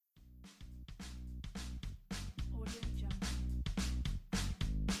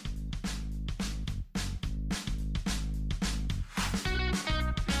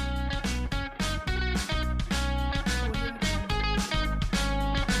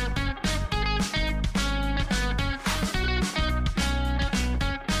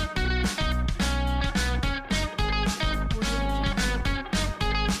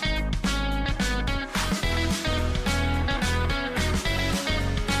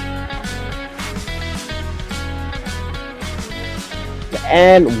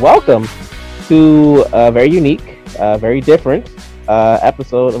and welcome to a very unique, very different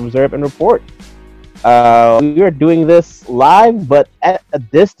episode of Observe and Report. We are doing this live, but at a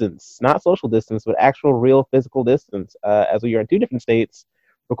distance, not social distance, but actual, real, physical distance, as we are in two different states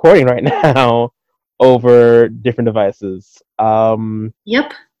recording right now over different devices.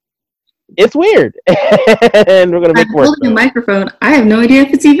 Yep. It's weird, and we're gonna make I'm work. holding a microphone. I have no idea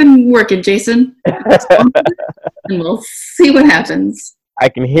if it's even working, Jason. And we'll see what happens. I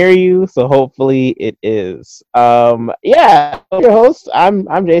can hear you, so hopefully it is. Yeah, your host.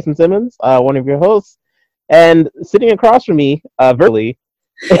 I'm Jason Simmons, one of your hosts, and sitting across from me, virtually,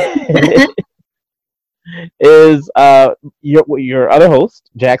 is your other host,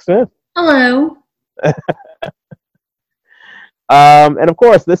 Jack Smith. Hello. And of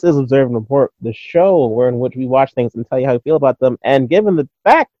course, this is Observe and Report, the show where in which we watch things and tell you how we feel about them. And given the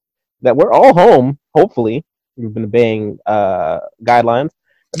fact that we're all home, hopefully, we've been obeying guidelines.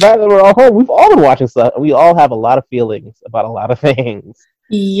 The fact that we're all home, we've all been watching stuff, and we all have a lot of feelings about a lot of things.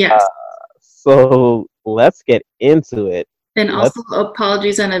 Yes. So let's get into it. And also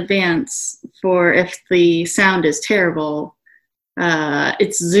apologies in advance for if the sound is terrible.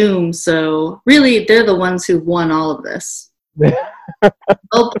 It's Zoom, so really they're the ones who won all of this.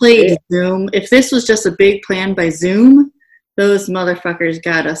 Well played, Zoom. If this was just a big plan by Zoom, those motherfuckers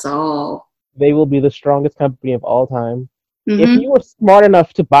got us all. They will be the strongest company of all time. Mm-hmm. If you were smart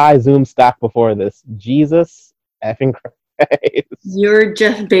enough to buy Zoom stock before this, Jesus effing Christ. You're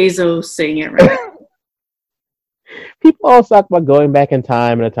Jeff Bezos saying it right. People always talk about going back in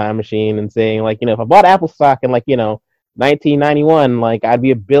time in a time machine and saying, like, if I bought Apple stock in, 1991, I'd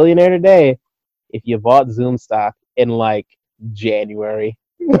be a billionaire today. If you bought Zoom stock in, January.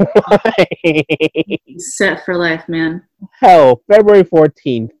 Set for life, man. Hell, February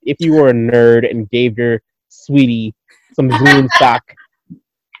 14th, if you were a nerd and gave your sweetie some Zoom stock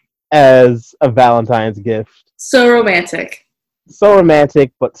as a Valentine's gift. So romantic. So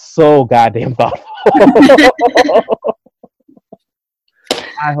romantic, but so goddamn thoughtful.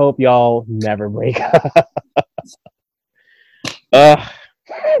 I hope y'all never break up.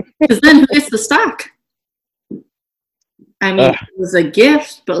 Because then who gets the stock? I mean, it was a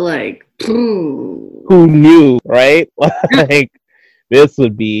gift, but who knew, right? This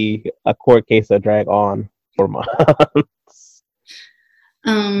would be a court case that drag on for months.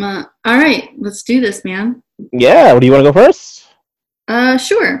 All right, let's do this, man. Yeah, do you want to go first?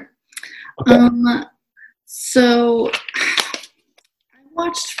 Sure. Okay. So I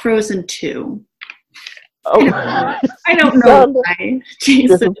watched Frozen 2. Oh, I don't know why. Jason.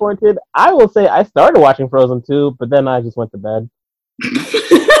 Disappointed. I will say I started watching Frozen 2, but then I just went to bed.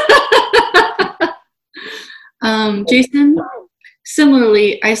 Jason,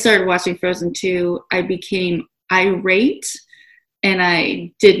 similarly, I started watching Frozen 2. I became irate, and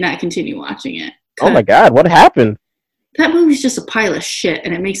I did not continue watching it. Oh my God, what happened? That movie's just a pile of shit,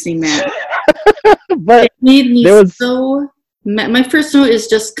 and it makes me mad. But it made me so mad. My first note is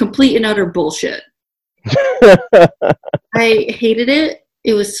just complete and utter bullshit. I hated it.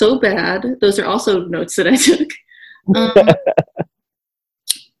 It was so bad. Those are also notes that I took.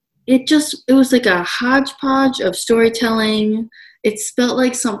 It was like a hodgepodge of storytelling. It felt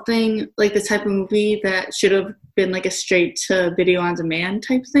like something like the type of movie that should have been like a straight to video on demand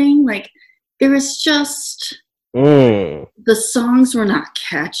type thing. There was just the songs were not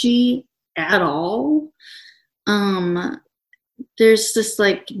catchy at all. There's this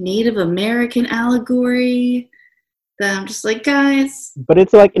Native American allegory that I'm just like, guys. But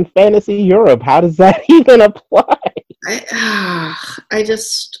it's in fantasy Europe. How does that even apply? I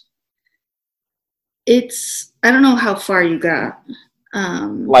don't know how far you got.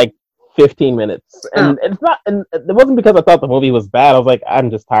 15 minutes. And it's not, and it wasn't because I thought the movie was bad. I was like, I'm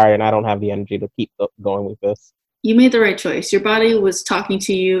just tired and I don't have the energy to keep going with this. You made the right choice. Your body was talking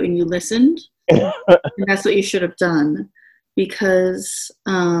to you and you listened. And that's what you should have done. Because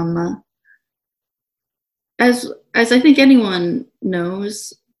as I think anyone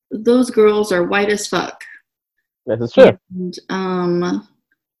knows, those girls are white as fuck. This is true. And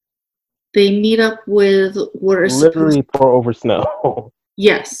they meet up with what are literally pour over snow.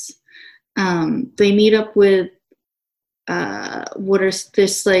 Yes. They meet up with what are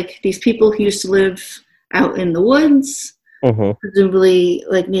this these people who used to live out in the woods, presumably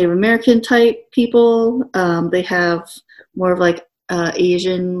Native American type people. They have more of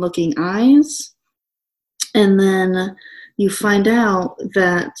Asian looking eyes. And then you find out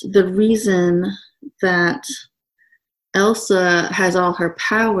that the reason that Elsa has all her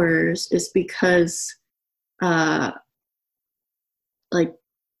powers is because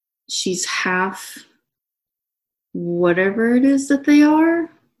she's half whatever it is that they are.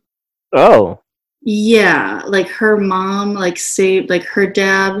 Oh. Yeah, like her mom like saved, like her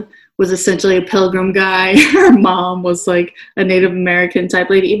dad was essentially a pilgrim guy. Her mom was like a Native American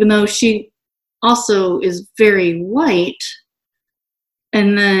type lady, even though she also is very white.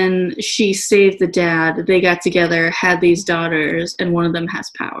 And then she saved the dad. They got together, had these daughters, and one of them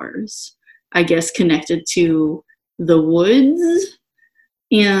has powers, I guess connected to the woods.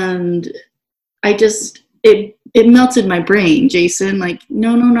 And I just it melted my brain, Jason. Like,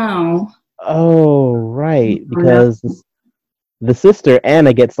 no. Oh, right. No. Because the sister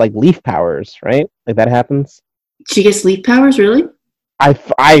Anna gets like leaf powers, right? Like that happens. She gets leaf powers, really? I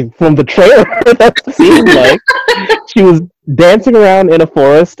from the trailer that seemed like she was dancing around in a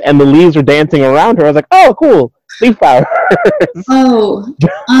forest and the leaves were dancing around her. I was like, oh, cool, leaf powers. Oh,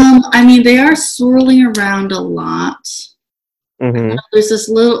 I mean, they are swirling around a lot. Mm-hmm. There's this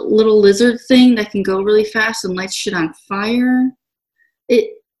little lizard thing that can go really fast and light shit on fire.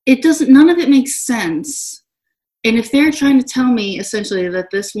 It doesn't. None of it makes sense. And if they're trying to tell me essentially that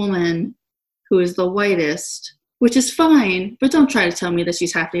this woman, who is the whitest, which is fine, but don't try to tell me that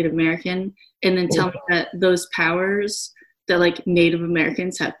she's half Native American and then tell me that those powers, that like Native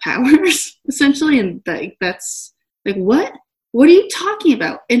Americans have powers essentially, and that's like what? What are you talking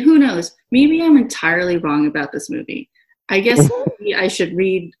about? And who knows? Maybe I'm entirely wrong about this movie. I guess maybe I should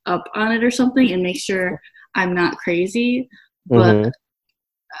read up on it or something and make sure I'm not crazy. But Mm-hmm.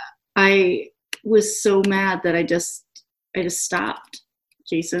 I was so mad that I just stopped,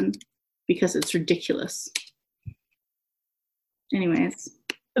 Jason, because it's ridiculous. Anyways.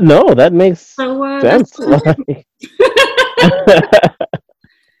 No, that makes sense.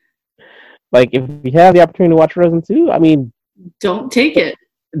 Like if you have the opportunity to watch Frozen 2, I mean, don't take it.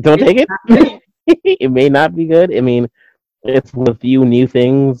 Don't take it. It may not be good. I mean, it's one of the few new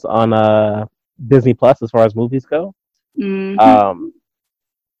things on Disney Plus as far as movies go. Mm-hmm.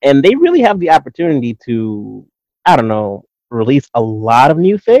 And they really have the opportunity to, I don't know, release a lot of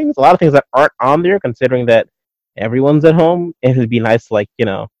new things, a lot of things that aren't on there, considering that everyone's at home. It would be nice to, like,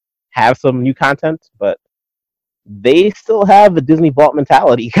 have some new content, but they still have the Disney Vault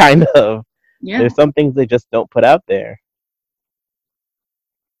mentality, kind of. Yeah. There's some things they just don't put out there.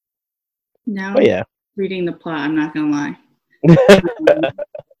 Now, but yeah. Reading the plot, I'm not gonna lie.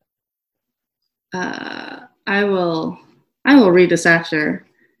 I will read this after,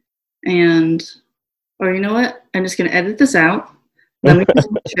 or you know what? I'm just gonna edit this out. Let me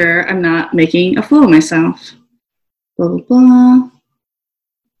just make sure I'm not making a fool of myself. Blah blah blah.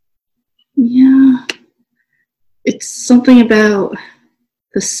 Yeah, it's something about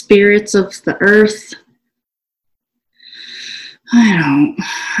the spirits of the earth.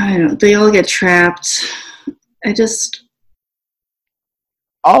 I don't. They all get trapped.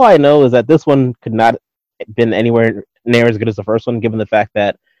 All I know is that this one could not have been anywhere near as good as the first one, given the fact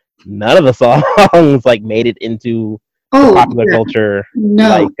that none of the songs like made it into the popular culture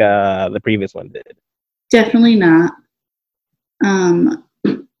like the previous one did. Definitely not.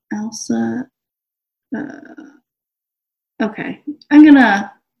 Elsa. Okay, I'm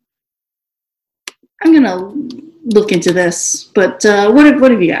gonna look into this. But what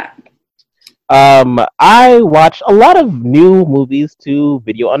have you got? I watch a lot of new movies to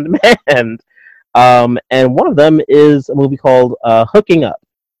video on demand. And one of them is a movie called Hooking Up,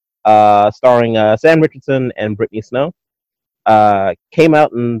 starring Sam Richardson and Brittany Snow. Came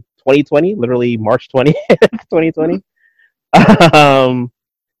out in 2020, literally March 20th, 2020.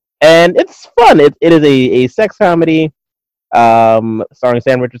 And it's fun. It is a sex comedy starring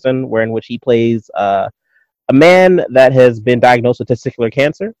Sam Richardson, in which he plays a man that has been diagnosed with testicular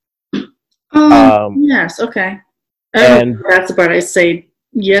cancer. Yes, okay. And that's the part I say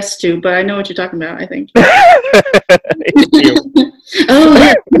yes to, but I know what you're talking about, I think.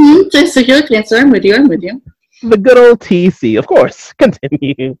 Testicular cancer, I'm with you. The good old TC, of course.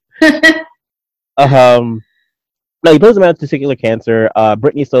 Continue. No, he plays a man with testicular cancer.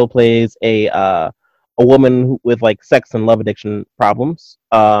 Brittany Snow plays a woman with like sex and love addiction problems.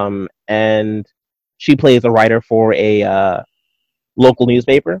 And she plays a writer for a local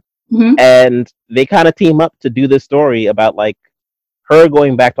newspaper. Mm-hmm. And they kind of team up to do this story about like her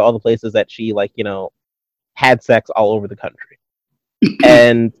going back to all the places that she like, had sex all over the country.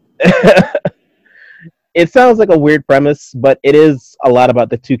 And it sounds like a weird premise, but it is a lot about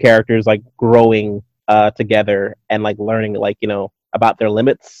the two characters like growing together and like learning like, about their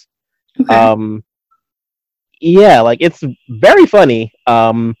limits. Okay. Yeah, like it's very funny.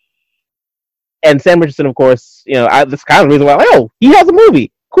 And Sam Richardson, of course, this kind of reason why, he has a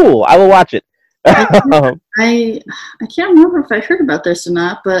movie. Cool, I will watch it. I can't remember if I heard about this or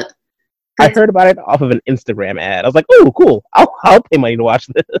not, but I heard about it off of an Instagram ad. I was like, oh, cool. I'll pay money to watch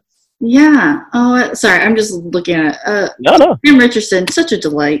this. Yeah. Oh, sorry. I'm just looking at No. Tim Richardson, such a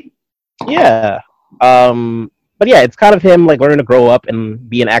delight. Yeah. But yeah, it's kind of him like learning to grow up and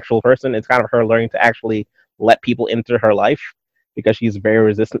be an actual person. It's kind of her learning to actually let people into her life because she's very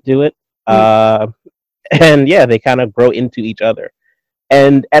resistant to it. And yeah, they kind of grow into each other.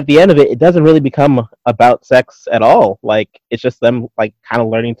 And at the end of it, it doesn't really become about sex at all. Like it's just them like kind of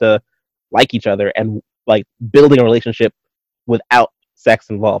learning to like each other and like building a relationship without sex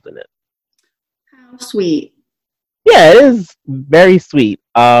involved in it. How sweet. Yeah, it is very sweet.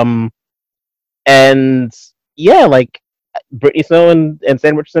 And yeah, like Brittany Snow and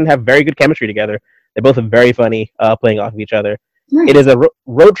Sam Richardson have very good chemistry together. They're both very funny, playing off of each other. Nice. It is a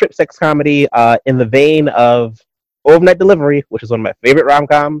road trip sex comedy in the vein of Overnight Delivery, which is one of my favorite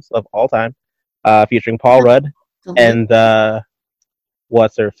rom-coms of all time, featuring Paul Rudd and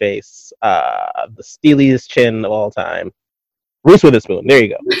what's her face, the steeliest chin of all time, Reese Witherspoon. There you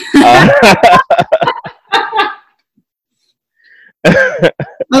go.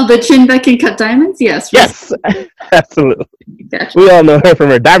 Oh, the chin that can cut diamonds? Yes. Yes, absolutely. Gotcha. We all know her from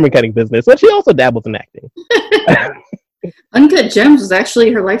her diamond cutting business, but she also dabbles in acting. Uncut Gems was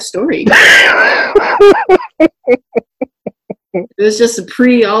actually her life story. It was just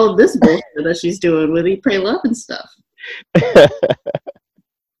pre all of this bullshit that she's doing with Eat, Pray, Love and stuff.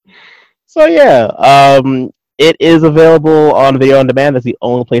 So yeah, it is available on video on demand. That's the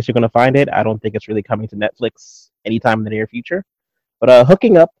only place you're going to find it. I don't think it's really coming to Netflix anytime in the near future. But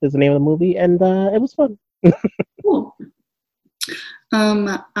Hooking Up is the name of the movie, and it was fun. Cool.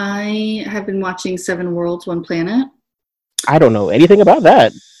 I have been watching Seven Worlds, One Planet. I don't know anything about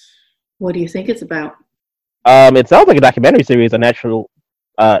that. What do you think it's about? It sounds like a documentary series on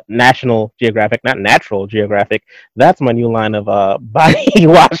National Geographic, not Natural Geographic. That's my new line of body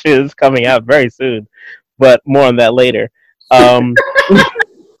washes coming out very soon, but more on that later.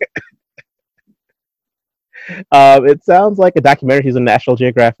 It sounds like a documentary series on National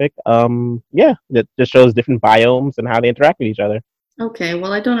Geographic. Yeah, it just shows different biomes and how they interact with each other. Okay,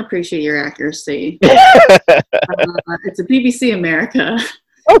 well, I don't appreciate your accuracy. It's a BBC America.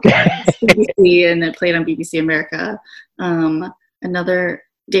 Okay. BBC, and it played on BBC America. Another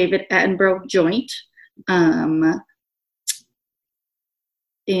David Attenborough joint. And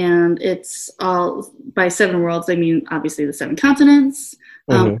it's all by Seven Worlds. I mean, obviously the 7 continents.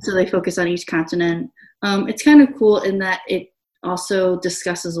 So they focus on each continent. It's kind of cool in that it also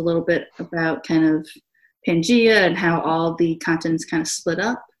discusses a little bit about kind of Pangea and how all the continents kind of split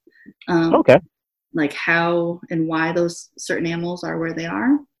up. Okay. Like how and why those certain animals are where they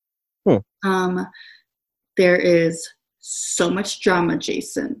are. There is so much drama,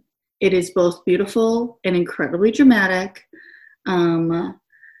 Jason. It is both beautiful and incredibly dramatic. The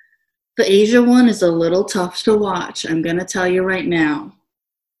Asia one is a little tough to watch. I'm going to tell you right now.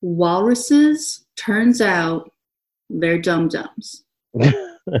 Walruses, turns out, they're dum-dums.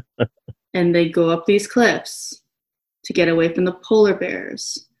 And they go up these cliffs to get away from the polar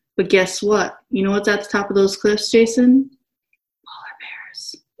bears. But guess what? You know what's at the top of those cliffs, Jason? Polar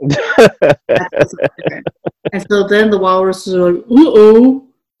bears. And so then the walruses are like, uh-oh,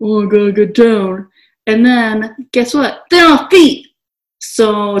 I gotta get down. And then, guess what? They don't have feet.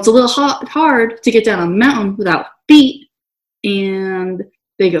 So it's a little hard to get down a mountain without feet. And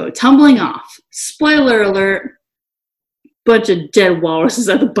they go tumbling off. Spoiler alert. Bunch of dead walruses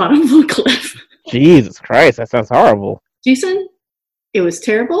at the bottom of the cliff. Jesus Christ, that sounds horrible. Jason, it was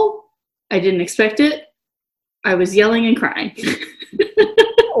terrible. I didn't expect it. I was yelling and crying.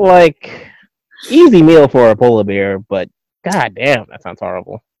 Like, easy meal for a polar bear, but god damn, that sounds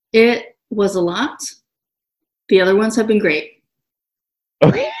horrible. It was a lot. The other ones have been great.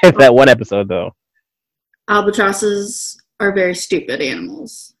 Okay, that one episode, though. Albatrosses are very stupid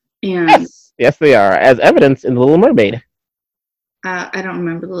animals. And yes, they are, as evidenced in The Little Mermaid. I don't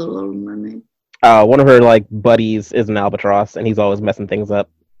remember The Little Mermaid. One of her like buddies is an albatross, and he's always messing things up.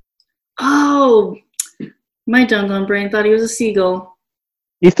 Oh, my dum-dum brain thought he was a seagull.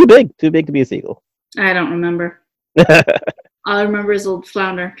 He's too big to be a seagull. I don't remember. All I remember is Old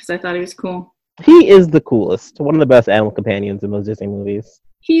Flounder, because I thought he was cool. He is the coolest. One of the best animal companions in those Disney movies.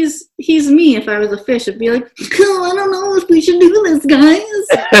 He's me. If I was a fish, I'd be like, oh, I don't know if we should do this, guys.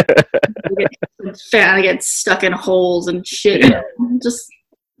 I get stuck in holes and shit. Just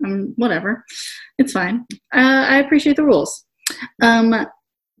whatever. It's fine. I appreciate the rules.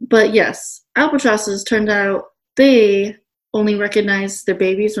 But yes, albatrosses turned out they only recognize their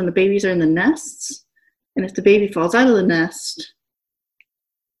babies when the babies are in the nests. And if the baby falls out of the nest,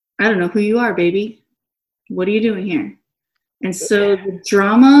 I don't know who you are, baby. What are you doing here? And so the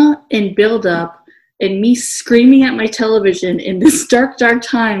drama and build-up and me screaming at my television in this dark, dark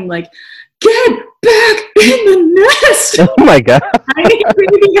time, like, get back in the nest! Oh my god. Tiny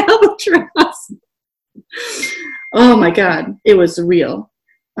baby albatross. Oh my god, it was real.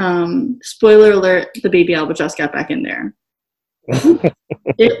 Spoiler alert, the baby albatross got back in there.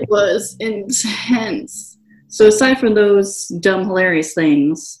 It was intense. So aside from those dumb, hilarious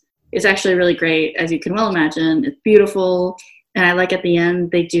things, it's actually really great, as you can well imagine. It's beautiful, and I like at the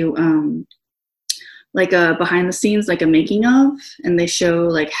end they do like a behind the scenes, like a making of, and they show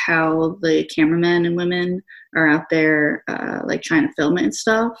like how the cameramen and women are out there like trying to film it and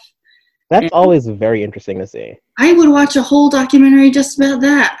stuff. That's always very interesting to see. I would watch a whole documentary just about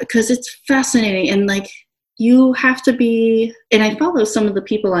that because it's fascinating, and like you have to be. And I follow some of the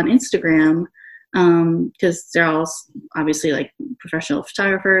people on Instagram because they're all obviously like professional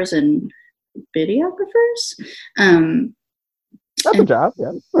photographers and videographers. That's a job,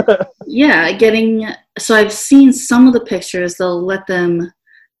 yeah. Yeah, so I've seen some of the pictures. They'll let them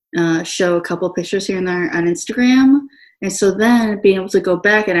show a couple pictures here and there on Instagram. And so then being able to go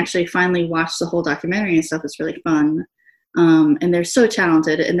back and actually finally watch the whole documentary and stuff is really fun. And they're so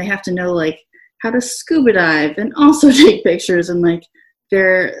talented, and they have to know like how to scuba dive and also take pictures, and like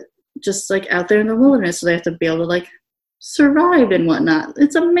they're just like out there in the wilderness, so they have to be able to like survive and whatnot.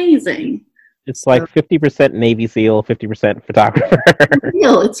 It's amazing. It's like 50% Navy SEAL, 50% photographer.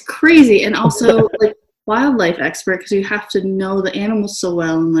 It's crazy. And also like wildlife expert, because you have to know the animals so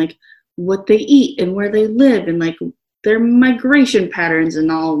well, and like what they eat and where they live and like their migration patterns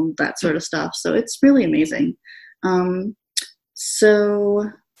and all that sort of stuff. So it's really amazing.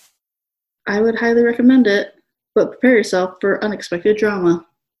 So I would highly recommend it, but prepare yourself for unexpected drama.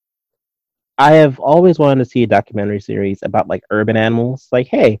 I have always wanted to see a documentary series about like urban animals. Like,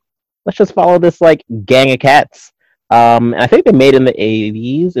 hey, let's just follow this like gang of cats. And I think they made it in the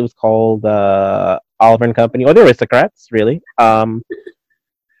 80s. It was called Oliver and Company, or the Aristocrats, really.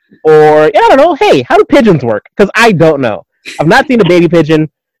 Or, yeah, I don't know. Hey, how do pigeons work? Because I don't know. I've not seen a baby pigeon.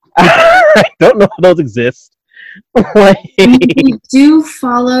 I don't know if those exist. We do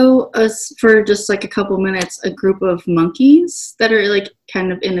follow us for just like a couple minutes, a group of monkeys that are like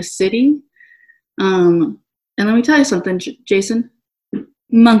kind of in a city. And let me tell you something, Jason.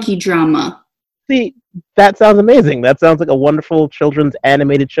 Monkey drama. See, that sounds amazing. That sounds like a wonderful children's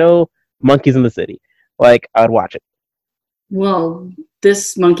animated show. Monkeys in the City. Like, I would watch it. Well,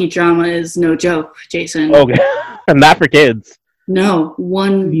 this monkey drama is no joke, Jason. Okay. Not for kids. No,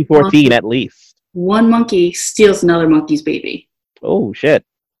 one B14 at least. One monkey steals another monkey's baby. Oh, shit.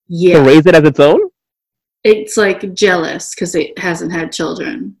 Yeah. To raise it as its own? It's like jealous because it hasn't had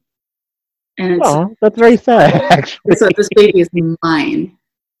children. And it's, oh, that's very sad, actually. So this baby is mine.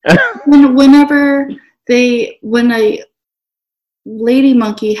 When a lady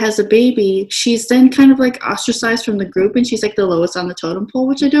monkey has a baby, she's then kind of like ostracized from the group, and she's like the lowest on the totem pole,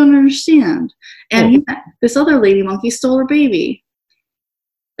 which I don't understand. And yeah, this other lady monkey stole her baby.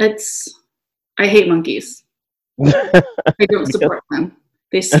 I hate monkeys. I don't support them.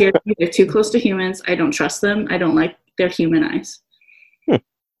 They scare me. They're too close to humans. I don't trust them. I don't like their human eyes.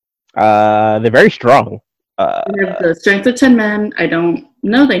 They're very strong. They have the strength of 10 men. I don't.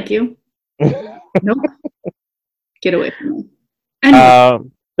 No, thank you. Nope. Get away from me. Anyway,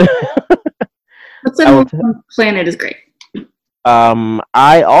 Planet is great.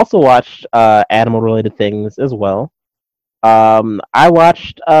 I also watched animal-related things as well. I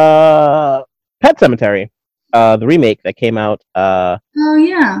watched Pet Sematary, the remake that came out.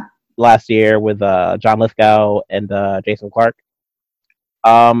 Last year with John Lithgow and Jason Clarke.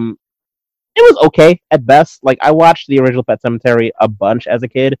 It was okay at best. Like, I watched the original Pet Sematary a bunch as a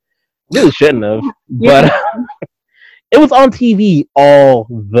kid. Really shouldn't have, but it was on TV all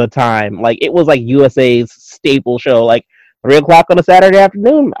the time. Like, it was like USA's staple show. Like 3:00 on a Saturday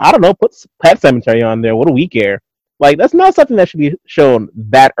afternoon. I don't know. Put Pet Sematary on there. What do we care? Like, that's not something that should be shown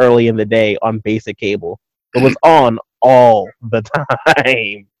that early in the day on basic cable. It was on all the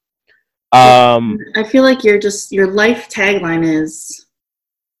time. I feel like your life tagline is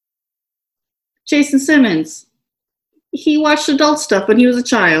Jason Simmons. He watched adult stuff when he was a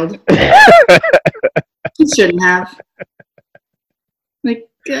child. He shouldn't have. Like,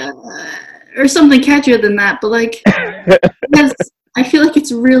 or something catchier than that. But like, I feel like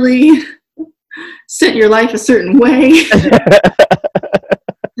it's really set your life a certain way.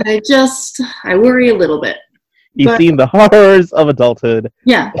 I worry a little bit. You've seen the horrors of adulthood.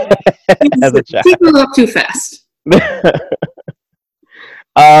 Yeah. As a child. People go up too fast. It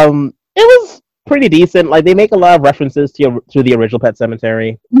was pretty decent. Like, they make a lot of references to the original Pet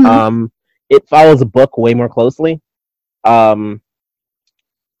Sematary. Mm-hmm. It follows a book way more closely.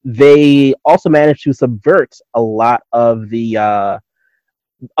 They also managed to subvert a lot of the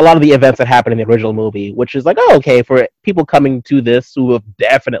events that happened in the original movie, which is like, oh, okay, for people coming to this who have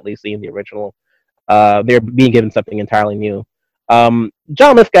definitely seen the original, they're being given something entirely new. John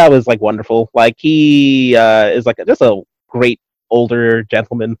Lithgow is like wonderful. Like he is like just a great older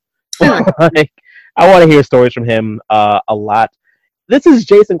gentleman. Like, I want to hear stories from him a lot. This is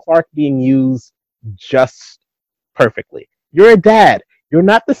Jason Clarke being used just perfectly. You're a dad. You're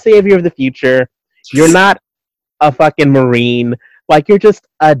not the savior of the future. You're not a fucking Marine. Like, you're just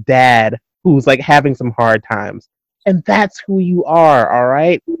a dad who's like having some hard times. And that's who you are, all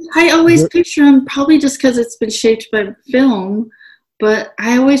right? I always picture him, probably just because it's been shaped by film, but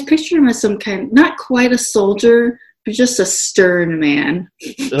I always picture him as some kind, not quite a soldier, but just a stern man.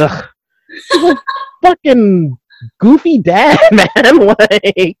 Ugh. Fucking goofy dad, man.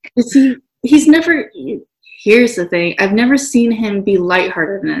 Like, he's never. Here's the thing: I've never seen him be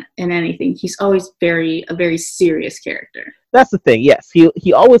lighthearted in anything. He's always a very serious character. That's the thing. Yes,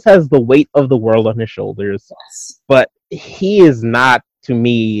 he always has the weight of the world on his shoulders. Yes. But he is not, to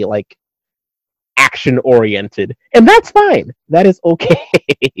me, like action oriented, and that's fine. That is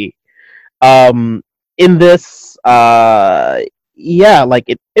okay. In this, yeah, like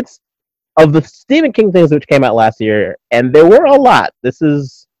it's of the Stephen King things which came out last year, and there were a lot. This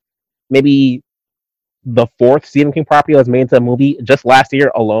is maybe the fourth Stephen King property that was made into a movie just last year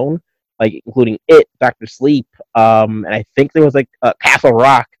alone, like including It, Doctor Sleep, and I think there was like Castle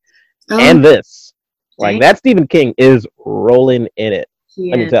Rock, and this. Like, that Stephen King is rolling in it.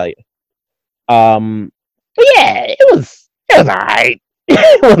 Let me tell you. But yeah, it was alright.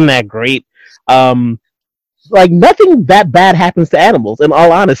 It wasn't that great. Like, nothing that bad happens to animals, in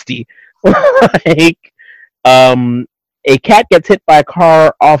all honesty. Like, a cat gets hit by a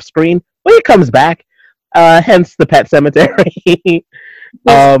car off screen, but it comes back. Hence the Pet Cemetery.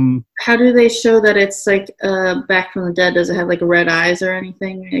 How do they show that it's like back from the dead? Does it have like red eyes or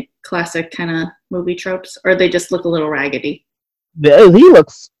anything? Like classic kind of movie tropes, or they just look a little raggedy? He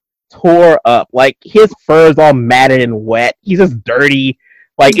looks tore up. Like, his fur is all matted and wet. He's just dirty.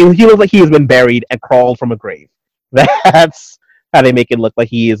 Like, he looks like he has been buried and crawled from a grave. That's how they make it look like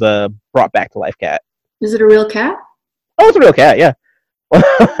he is a brought back to life cat. Is it a real cat? Oh, it's a real cat, yeah.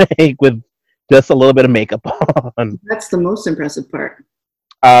 Like, with just a little bit of makeup on. That's the most impressive part.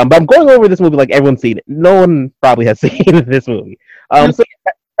 But I'm going over this movie like everyone's seen it. No one probably has seen this movie. So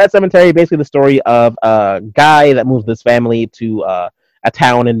Pet Cemetery, basically the story of a guy that moves this family to a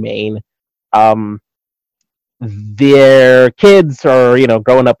town in Maine. Their kids are,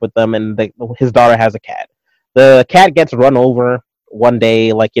 growing up with them, and his daughter has a cat. The cat gets run over one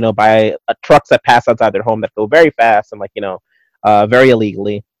day, like, by trucks that pass outside their home that go very fast and, like, very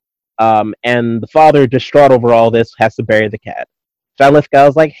illegally. And the father, distraught over all this, has to bury the cat. John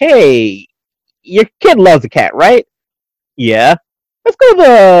Lithgow's like, hey, your kid loves the cat, right? Yeah. Let's go to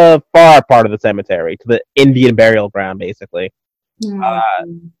the far part of the cemetery, to the Indian burial ground, basically.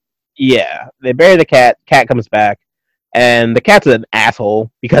 Yeah. They bury the cat. Cat comes back. And the cat's an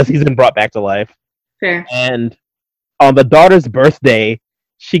asshole because he's been brought back to life. Fair. And on the daughter's birthday,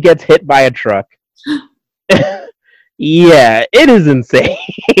 she gets hit by a truck. Yeah, it is insane.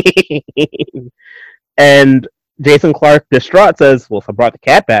 And Jason Clarke, distraught, says, well, if I brought the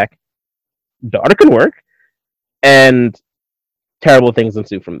cat back, daughter can work. And terrible things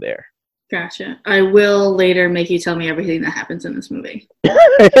ensue from there. Gotcha. I will later make you tell me everything that happens in this movie.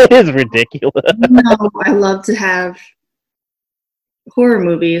 It is ridiculous. No, I love to have horror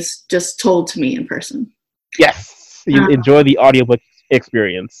movies just told to me in person. Yes. You enjoy the audiobook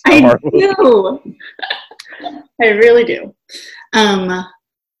experience. I do. I really do.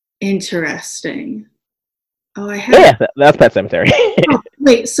 Interesting. Oh, that's Pet Cemetery.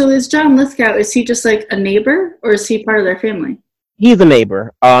 Wait, so is John Lithgow, is he just like a neighbor, or is he part of their family? He's a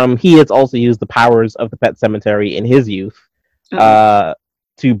neighbor. He has also used the powers of the Pet Cemetery in his youth to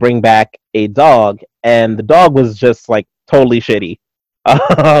bring back a dog, and the dog was just like totally shitty.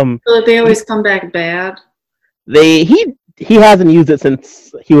 So they always come back bad? He hasn't used it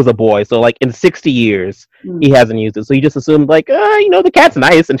since he was a boy, so like in 60 years he hasn't used it. So he just assumed like, the cat's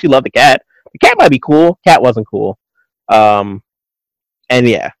nice and she loved the cat. The cat might be cool. Cat wasn't cool. And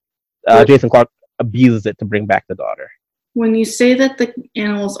yeah, Jason Clarke abuses it to bring back the daughter. When you say that the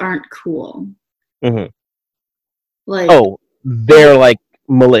animals aren't cool, like, they're like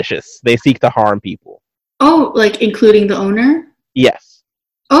malicious. They seek to harm people. Oh, like including the owner? Yes.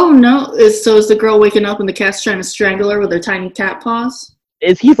 Oh no! Is the girl waking up and the cat's trying to strangle her with her tiny cat paws?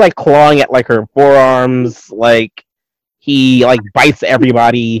 He's like clawing at like her forearms, like he like bites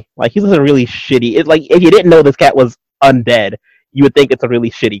everybody. Like, he's a really shitty. It's like, if you didn't know this cat was undead, you would think it's a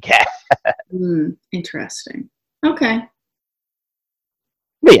really shitty cat. Interesting. Okay.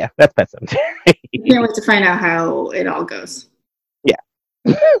 But yeah, that's Pet Sematary. Can't wait to find out how it all goes. Yeah.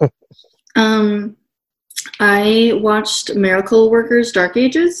 I watched Miracle Workers Dark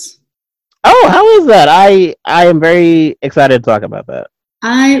Ages. Oh, how is that? I am very excited to talk about that.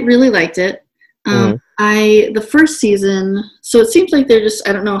 I really liked it. The first season, so it seems like they're just,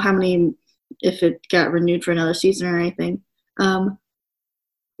 I don't know how many, if it got renewed for another season or anything. Oh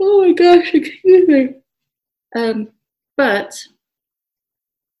my gosh, excuse me. But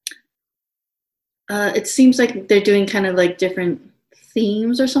it seems like they're doing kind of like different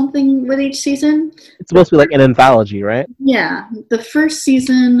themes or something with each season. It's supposed to be like an anthology, right? Yeah. The first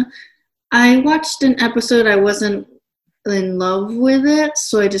season, I watched an episode, I wasn't in love with it,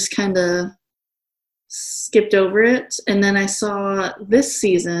 so I just kind of skipped over it. And then I saw this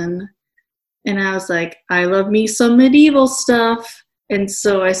season, and I was like, I love me some medieval stuff. And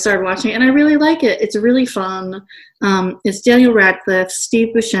so I started watching it, and I really like it. It's really fun. It's Daniel Radcliffe,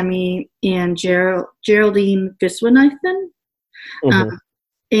 Steve Buscemi, and Geraldine Viswanathan.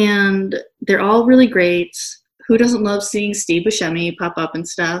 And they're all really great. Who doesn't love seeing Steve Buscemi pop up and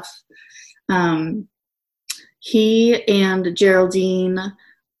stuff? He and Geraldine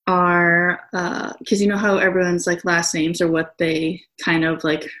are, because you know how everyone's like last names are what they kind of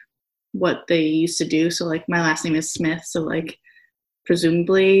like, what they used to do. So like my last name is Smith, so like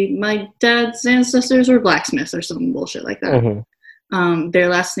presumably my dad's ancestors were blacksmiths or some bullshit like that. Their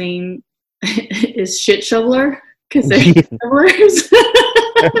last name is Shit Shoveler because they're shovelers.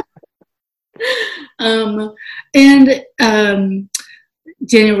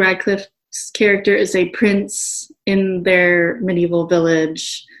 Daniel Radcliffe's character is a prince in their medieval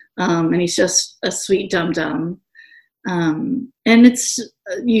village, and he's just a sweet dum-dum. And it's,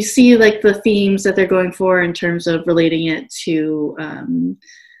 you see like the themes that they're going for in terms of relating it to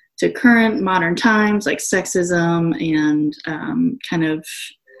current modern times, like sexism and kind of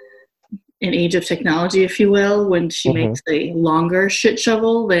an age of technology, if you will, when she makes a longer shit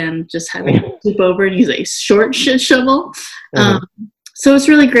shovel than just having to swoop over and use a short shit shovel. So it's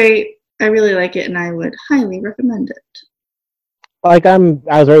really great. I really like it, and I would highly recommend it. Like I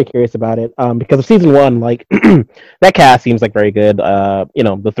was very curious about it because of season one. Like that cast seems like very good. You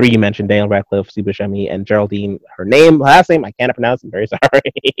know, the three you mentioned: Daniel Radcliffe, Steve Buscemi, and Geraldine. Her last name I cannot pronounce. I'm very sorry.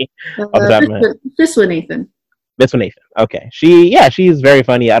 This one, Nathan. This one, Nathan. Okay, she's very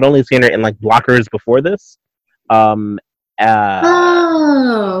funny. I'd only seen her in like Blockers before this. Oh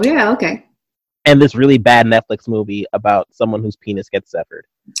yeah, okay. And this really bad Netflix movie about someone whose penis gets severed.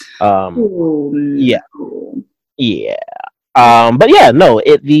 Yeah. But yeah, no,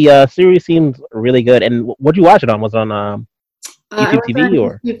 the series seems really good. And what'd you watch it on? Was it on YouTube TV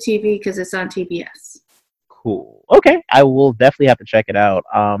or YouTube TV because it's on TBS? Cool. Okay, I will definitely have to check it out.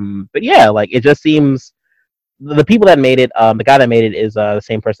 But yeah, like it just seems the people that made it, the guy that made it is the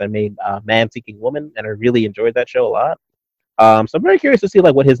same person that made Man Seeking Woman, and I really enjoyed that show a lot. So I'm very curious to see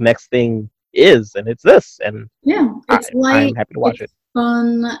like what his next thing is, and it's this, and yeah, I'm happy to watch it.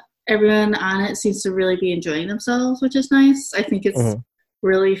 Fun. Everyone on it seems to really be enjoying themselves, which is nice. I think it's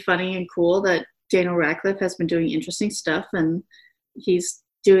really funny and cool that Daniel Radcliffe has been doing interesting stuff, and he's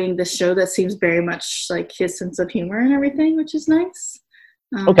doing this show that seems very much like his sense of humor and everything, which is nice.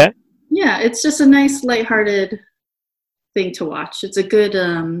 Okay. Yeah, it's just a nice, lighthearted thing to watch. It's a good,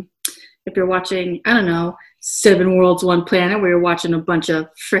 if you're watching, I don't know, 7 Worlds, One Planet, where you're watching a bunch of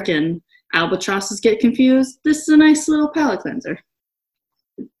frickin' albatrosses get confused, this is a nice little palate cleanser.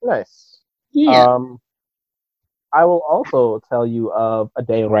 Nice. Yeah. I will also tell you of a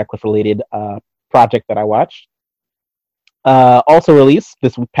Daniel Radcliffe related project that I watched. Also released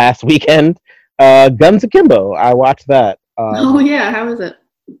this past weekend, Guns Akimbo. I watched that. Oh yeah, how was it?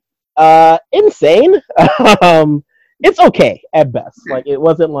 Insane. It's okay at best. Like it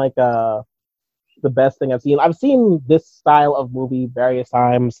wasn't like the best thing I've seen. I've seen this style of movie various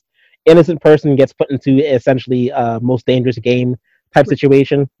times. Innocent person gets put into essentially most dangerous game type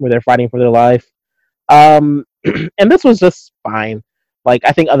situation where they're fighting for their life. And this was just fine. Like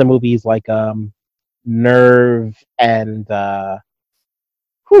I think other movies like Nerve and Last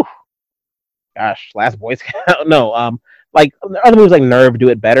Boy Scout. No, like other movies like Nerve do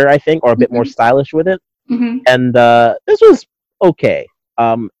it better, I think, or a bit more stylish with it. And this was okay.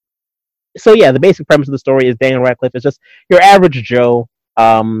 So yeah, the basic premise of the story is Daniel Radcliffe is just your average Joe.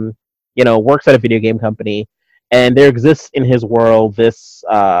 Works at a video game company, and there exists in his world this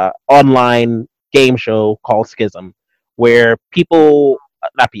online game show called Schism, where people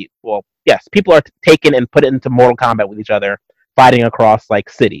are taken and put into Mortal Kombat with each other, fighting across like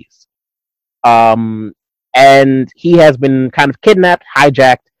cities. and he has been kind of kidnapped,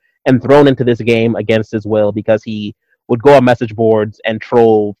 hijacked, and thrown into this game against his will because he would go on message boards and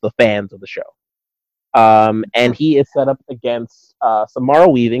troll the fans of the show. And he is set up against Samara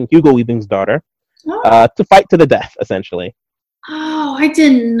Weaving, Hugo Weaving's daughter, Oh. to fight to the death, essentially. Oh, I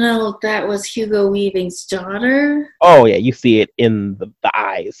didn't know that was Hugo Weaving's daughter. Oh yeah, you see it in the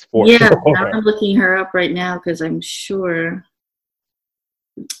eyes for Yeah, sure. now I'm looking her up right now because I'm sure.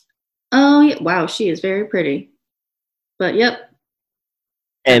 Oh yeah, wow, she is very pretty. But yep.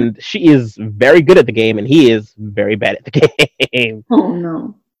 And she is very good at the game, and he is very bad at the game. Oh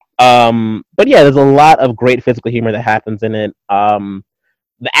no. But yeah, there's a lot of great physical humor that happens in it.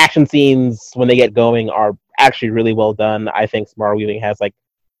 The action scenes when they get going are actually really well done. I think Samara Weaving has like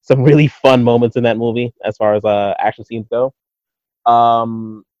some really fun moments in that movie as far as action scenes go.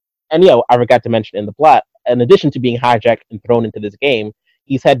 And yeah, I forgot to mention in the plot, in addition to being hijacked and thrown into this game,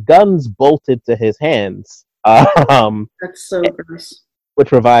 he's had guns bolted to his hands. That's so gross. Which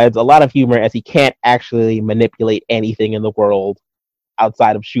provides a lot of humor as he can't actually manipulate anything in the world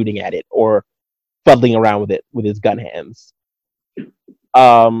outside of shooting at it or fuddling around with it with his gun hands.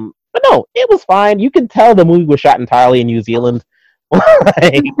 But no, it was fine. You can tell the movie was shot entirely in New Zealand.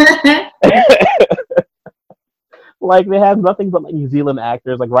 Like they have nothing but like New Zealand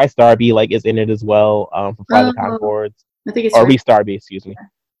actors. Like Rhys Darby like is in it as well for Flight of the Conchords. I think it's or Rhys Darby, excuse me.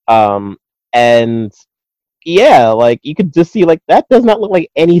 And yeah, like you could just see like that does not look like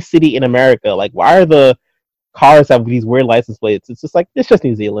any city in America. Like why are the cars have these weird license plates? It's just like it's just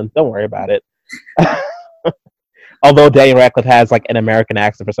New Zealand. Don't worry about it. Although Daniel Radcliffe has like an American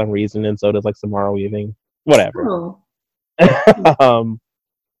accent for some reason, and so does like Samara Weaving. Whatever. Oh.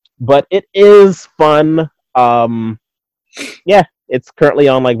 But it is fun. Yeah, it's currently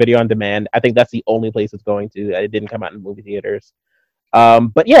on like video on demand. I think that's the only place it's going to. It didn't come out in movie theaters.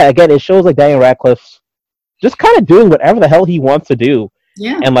 But yeah, again, it shows like Daniel Radcliffe just kind of doing whatever the hell he wants to do.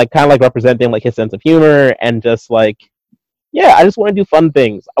 Yeah. And like kind of like representing like his sense of humor and just like, yeah, I just want to do fun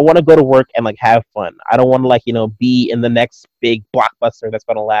things. I want to go to work and like have fun. I don't want to like, be in the next big blockbuster that's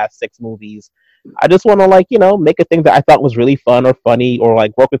going to last 6 movies. I just want to like, make a thing that I thought was really fun or funny or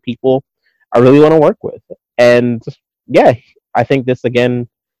like work with people I really want to work with. And yeah, I think this again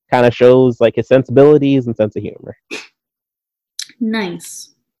kind of shows like his sensibilities and sense of humor.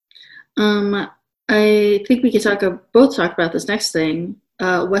 Nice. I think we could both talk about this next thing.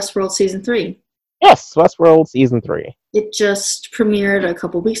 Westworld season 3. Yes, Westworld season 3. It just premiered a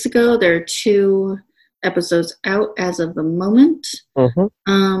couple weeks ago. There are 2 episodes out as of the moment.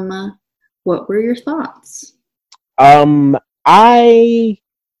 Mm-hmm. What were your thoughts? I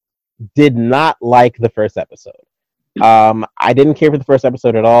did not like the first episode. I didn't care for the first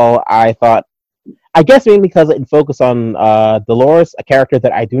episode at all. I guess mainly because it focused on Dolores, a character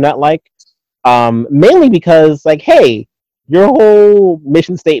that I do not like. Mainly because, like, hey, your whole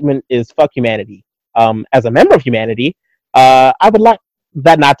mission statement is fuck humanity. As a member of humanity, I would like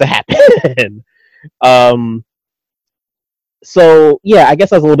that not to happen. So yeah, I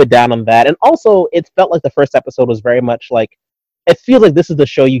guess I was a little bit down on that. And also, it felt like the first episode was very much like, it feels like this is the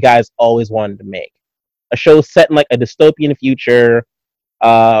show you guys always wanted to make. A show set in like a dystopian future,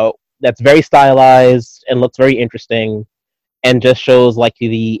 that's very stylized and looks very interesting, and just shows like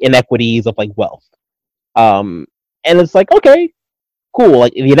the inequities of like wealth. And it's like, okay, cool.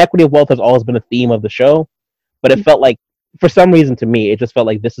 Like the inequity of wealth has always been a theme of the show, but it felt like, for some reason to me, it just felt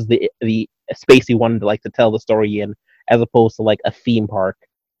like this is the space you wanted to like to tell the story in, as opposed to like a theme park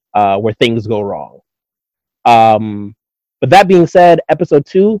where things go wrong. But that being said, episode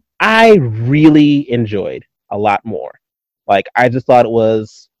 2, I really enjoyed a lot more. Like I just thought it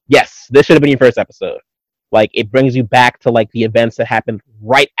was, yes, this should have been your first episode. Like it brings you back to like the events that happened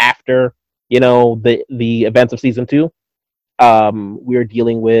right after, the events of season 2. We're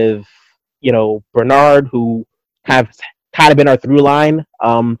dealing with, Bernard, who kind of been our through line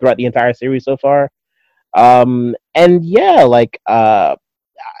throughout the entire series so far. And yeah, like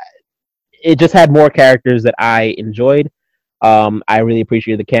it just had more characters that I enjoyed. I really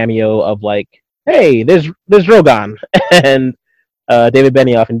appreciated the cameo of like, hey, there's Drogon and David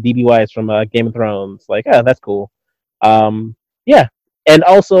Benioff and D.B. Weiss from Game of Thrones. Like, oh, that's cool. Yeah, and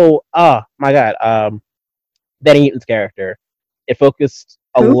also, my God, Danny Newton's character. It focused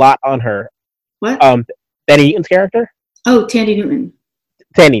a lot on her. What? Danny Newton's character. Oh, Tandy Newton.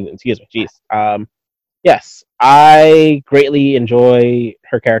 Tandy Newton, excuse me. Jeez. Yes, I greatly enjoy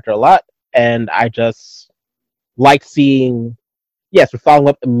her character a lot, and I just like seeing. Yes, we're following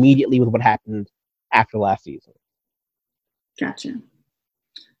up immediately with what happened after last season. Gotcha.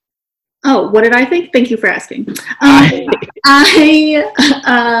 Oh, what did I think? Thank you for asking. I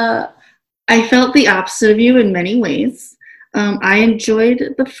I felt the opposite of you in many ways. I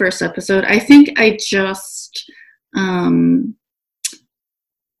enjoyed the first episode. I think I just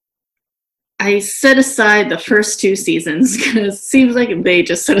I set aside the first two seasons because it seems like they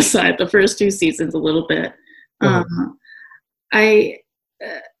just set aside the first two seasons a little bit. I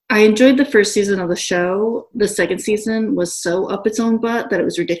I enjoyed the first season of the show. The second season was so up its own butt that it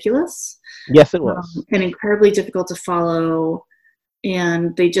was ridiculous. Yes, it was. And incredibly difficult to follow.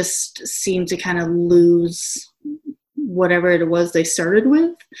 And they just seemed to kind of lose whatever it was they started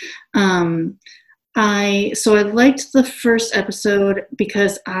with. So I liked the first episode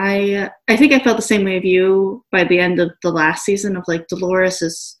because I think I felt the same way of you by the end of the last season of like Dolores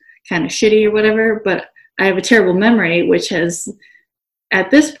is kind of shitty or whatever, but I have a terrible memory, which has at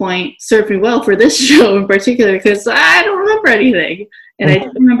this point served me well for this show in particular because I don't remember anything. And I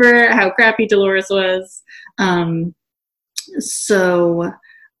don't remember how crappy Dolores was. So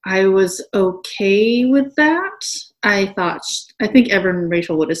I was okay with that. I think Evan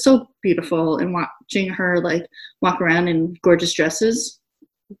Rachel Wood is so beautiful, and watching her like walk around in gorgeous dresses,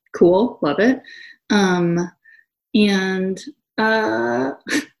 cool, love it. I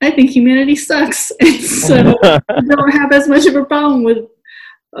think humanity sucks, and so I don't have as much of a problem with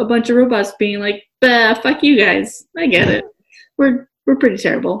a bunch of robots being like, bah, fuck you guys. I get it. We're pretty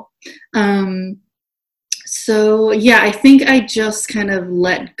terrible. So yeah, I think I just kind of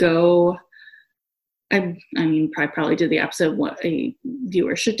let go. I mean, I probably did the opposite of what a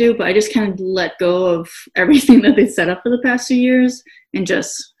viewer should do, but I just kind of let go of everything that they set up for the past 2 years and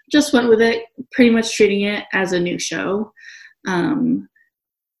just went with it, pretty much treating it as a new show.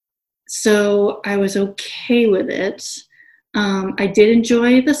 So I was okay with it. I did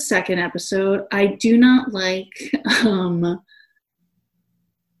enjoy the second episode. I do not like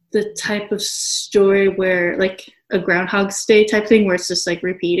the type of story where like a Groundhog's Day type thing where it's just like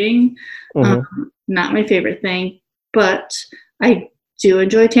repeating. Not my favorite thing, but I do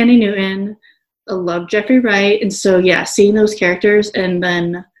enjoy Thandie Newton. I love Jeffrey Wright. And so, yeah, seeing those characters and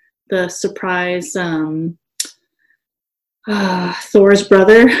then the surprise Thor's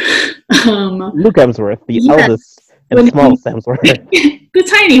brother. Luke Hemsworth, the eldest and smallest Hemsworth. The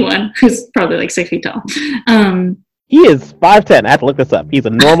tiny one, who's probably like 6 feet tall. He is 5'10". I have to look this up. He's a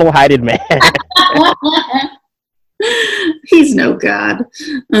normal-heighted man. He's no god.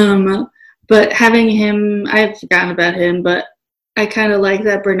 But having him, I've forgotten about him, but I kind of like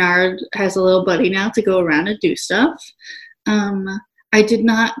that Bernard has a little buddy now to go around and do stuff. I did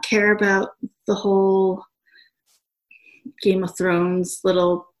not care about the whole Game of Thrones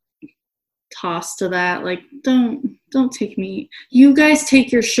little toss to that. Like, don't take me. You guys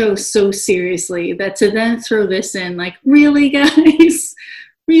take your show so seriously that to then throw this in, like, really, guys?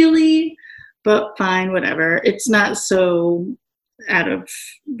 Really? But fine, whatever. It's not so out of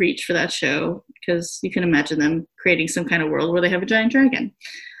reach for that show because you can imagine them creating some kind of world where they have a giant dragon.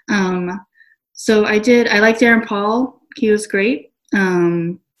 So I liked Aaron Paul. He was great.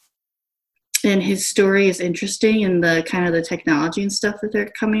 And his story is interesting, and the kind of the technology and stuff that they're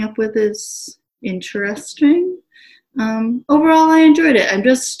coming up with is interesting. Overall, I enjoyed it. I'm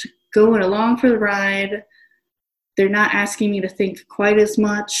just going along for the ride. They're not asking me to think quite as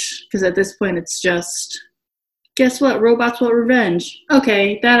much because at this point it's just, guess what? Robots want revenge.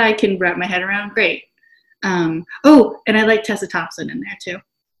 Okay, that I can wrap my head around. Great. And I like Tessa Thompson in there too.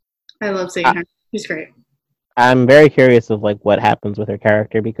 I love seeing her. She's great. I'm very curious of like what happens with her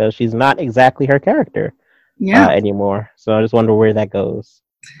character because she's not exactly her character anymore. So I just wonder where that goes.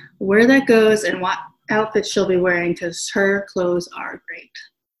 Where that goes and what outfit she'll be wearing because her clothes are great.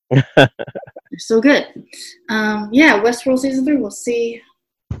 They're so good. Westworld season 3. We'll see.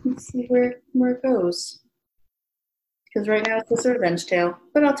 Let's see where it goes. Because right now it's just a revenge tale,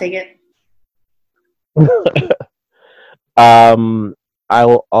 but I'll take it. I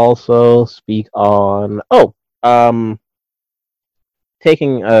will also speak on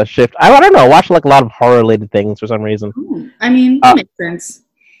taking a shift. I don't know. I watch like a lot of horror related things for some reason. I mean, that makes sense.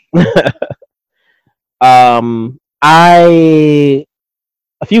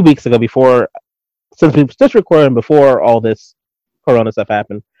 A few weeks ago, since we just recorded before all this Corona stuff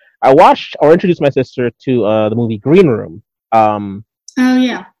happened, I watched or introduced my sister to the movie Green Room. Oh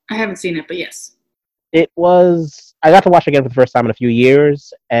yeah, I haven't seen it, but yes. I got to watch it again for the first time in a few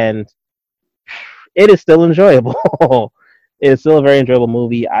years, and it is still enjoyable. It is still a very enjoyable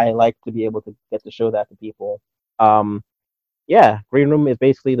movie. I like to be able to get to show that to people. Green Room is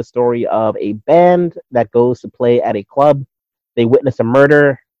basically the story of a band that goes to play at a club. They witness a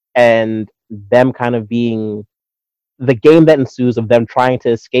murder, and them kind of being the game that ensues of them trying to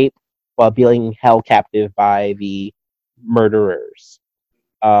escape while being held captive by the murderers.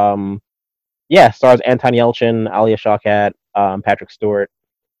 Yeah, stars Anton Yelchin, Alia Shawkat, Patrick Stewart,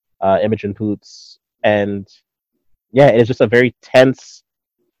 Imogen Poots, and yeah, it is just a very tense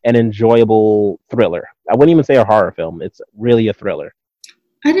and enjoyable thriller. I wouldn't even say a horror film. It's really a thriller.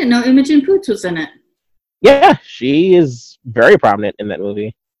 I didn't know Imogen Poots was in it. Yeah, she is very prominent in that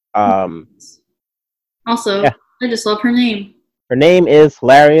movie. Also, yeah. I just love her name. Her name is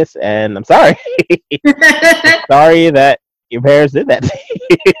hilarious, and I'm sorry. Sorry that your parents did that.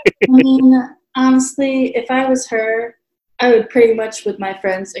 I mean, honestly, if I was her, I would pretty much, with my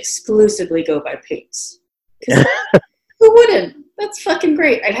friends, exclusively go by Poots. Who wouldn't? That's fucking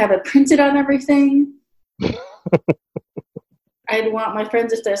great. I'd have it printed on everything. I'd want my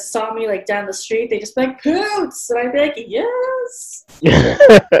friends, if they saw me like down the street, they'd just be like, Poots! And I'd be like, yes!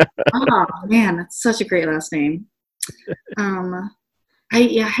 Oh, man, that's such a great last name.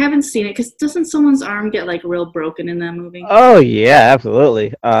 I haven't seen it, because doesn't someone's arm get like real broken in that movie? Oh, yeah,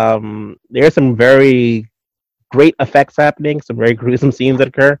 absolutely. There's some very great effects happening, some very gruesome scenes that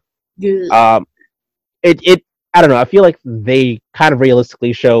occur. I don't know, I feel like they kind of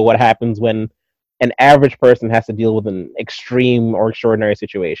realistically show what happens when an average person has to deal with an extreme or extraordinary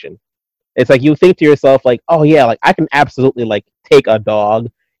situation. It's like you think to yourself, like, oh yeah, like I can absolutely like take a dog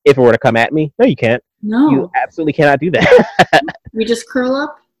if it were to come at me. No, you can't. No. You absolutely cannot do that. You just curl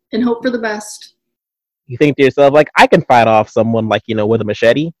up and hope for the best. You think to yourself, like, I can fight off someone, like, with a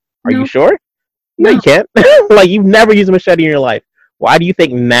machete. Are you sure? No, you can't. Like, you've never used a machete in your life. Why do you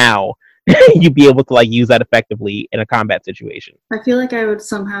think now you'd be able to, like, use that effectively in a combat situation? I feel like I would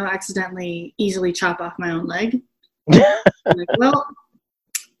somehow accidentally easily chop off my own leg. Like, well,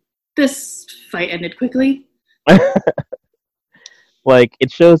 this fight ended quickly. Like,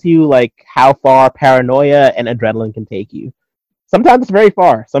 it shows you, like, how far paranoia and adrenaline can take you. Sometimes it's very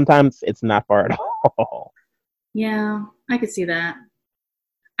far. Sometimes it's not far at all. Yeah, I could see that.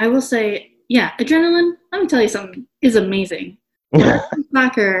 I will say, yeah, adrenaline, let me tell you something, is amazing.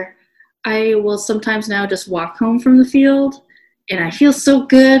 Soccer, I will sometimes now just walk home from the field, and I feel so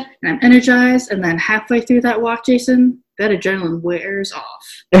good, and I'm energized, and then halfway through that walk, Jason, that adrenaline wears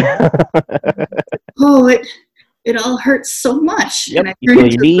off. Oh, it all hurts so much. Yep, and I turn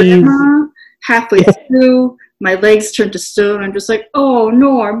into grandma halfway through. My legs turn to stone. I'm just like, oh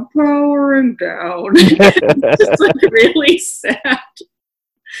no, I'm powering down. It's just like really sad.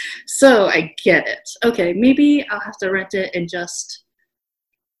 So I get it. Okay, maybe I'll have to rent it and just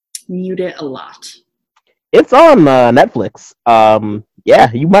mute it a lot. It's on Netflix.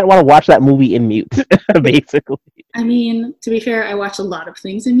 Yeah, you might want to watch that movie in mute, basically. I mean, to be fair, I watch a lot of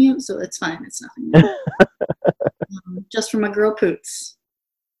things in mute, so it's fine. It's nothing. Just for my girl Poots.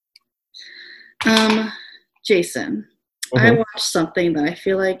 Jason, I watched something that I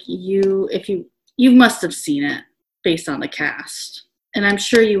feel like you must have seen it based on the cast, and I'm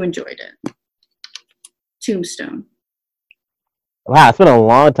sure you enjoyed it. Tombstone. Wow, it's been a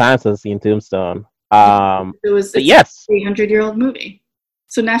long time since I've seen Tombstone. It's yes, a 300-year-old movie,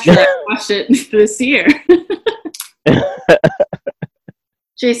 so naturally I watched it this year.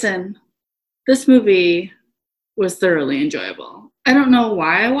 Jason, this movie was thoroughly enjoyable. I don't know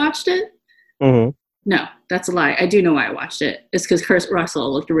why I watched it. No, that's a lie. I do know why I watched it. It's because Kurt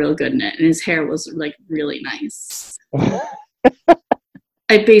Russell looked real good in it, and his hair was like really nice.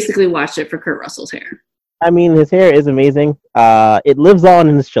 I basically watched it for Kurt Russell's hair. I mean, his hair is amazing. It lives on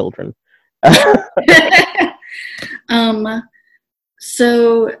in his children.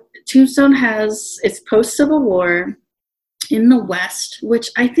 So Tombstone has its post-Civil War in the West,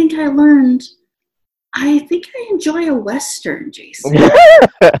 which I think I learned. I think I enjoy a Western, Jason.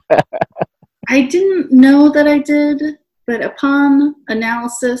 I didn't know that I did, but upon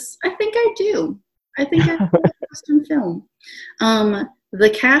analysis, I think I do. I think I like a Western film. The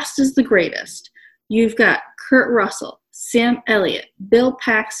cast is the greatest. You've got Kurt Russell, Sam Elliott, Bill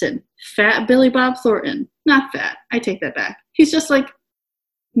Paxton, Fat Billy Bob Thornton. Not fat. I take that back. He's just like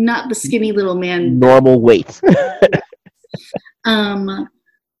not the skinny little man. Normal weight. A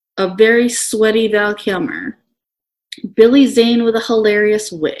very sweaty Val Kilmer. Billy Zane with a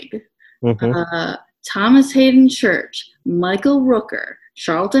hilarious wig. Thomas Hayden Church, Michael Rooker,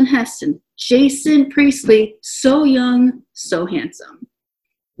 Charlton Heston, Jason Priestley, so young, so handsome.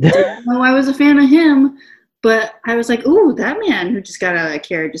 Didn't know I was a fan of him, but I was like, ooh, that man who just got out of that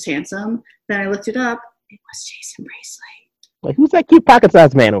carriage is handsome. Then I looked it up. It was Jason Priestley. Like, who's that cute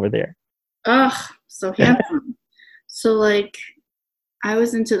pocket-sized man over there? Ugh, so handsome. So, like, I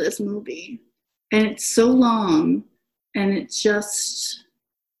was into this movie, and it's so long, and it's just...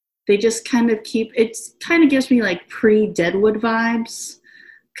 They just kind of gives me like pre-Deadwood vibes.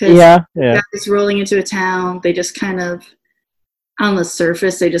 Because guys rolling into a town, they just kind of, on the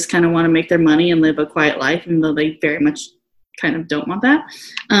surface, they just kind of want to make their money and live a quiet life, even though they very much kind of don't want that.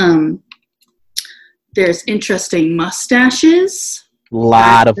 There's interesting mustaches. A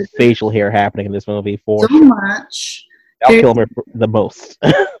lot of facial hair happening in this movie for so much. Val Kilmer the most.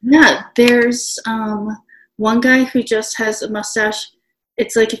 Yeah, there's one guy who just has a mustache.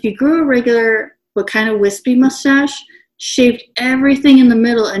 It's like if you grew a regular but kind of wispy mustache, shaved everything in the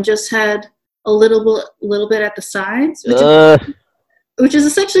middle, and just had a little bit at the sides, which is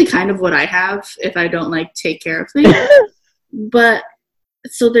essentially kind of what I have if I don't like take care of things. But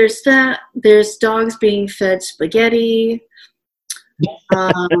so there's that. There's dogs being fed spaghetti.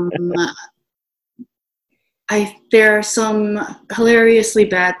 There are some hilariously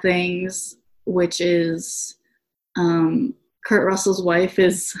bad things, which is Kurt Russell's wife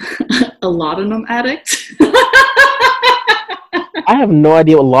is a laudanum addict. I have no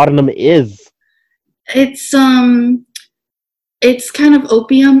idea what laudanum is. It's kind of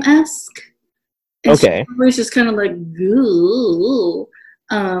opium-esque. Okay. She's just kind of like, ooh,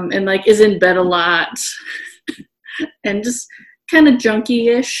 and like is in bed a lot, and just kind of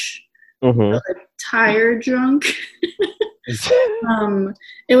junky-ish, like tired drunk.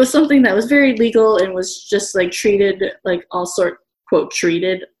 It was something that was very legal and was just like treated like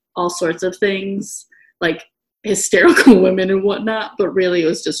treated all sorts of things, like hysterical women and whatnot, but really it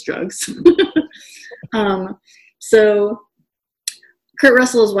was just drugs. So Kurt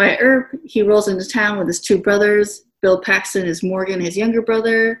Russell is Wyatt Earp. He rolls into town with his two brothers. Bill Paxton is Morgan, his younger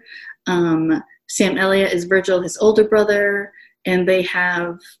brother. Sam Elliott is Virgil, his older brother. And they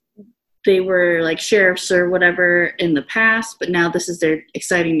were like sheriffs or whatever in the past, but now this is their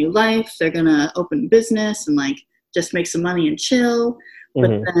exciting new life. They're going to open business and like just make some money and chill.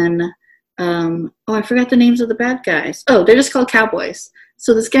 But then, I forgot the names of the bad guys. Oh, they're just called cowboys.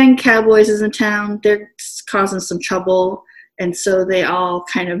 So this gang of cowboys is in town. They're causing some trouble. And so they all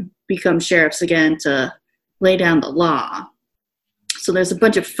kind of become sheriffs again to lay down the law. So there's a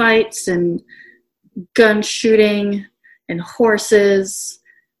bunch of fights and gun shooting and horses.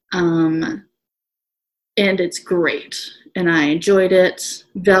 And it's great. And I enjoyed it.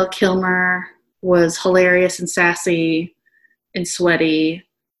 Val Kilmer was hilarious and sassy and sweaty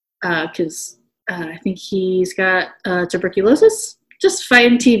because I think he's got tuberculosis. Just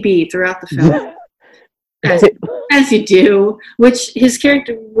fighting TB throughout the film. As you do, which his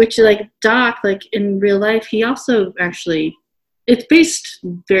character, like Doc, like in real life, he also actually, it's based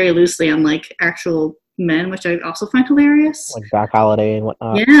very loosely on like actual men, which I also find hilarious. Like Doc Holliday and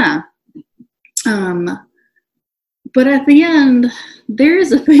whatnot. Yeah. But at the end, there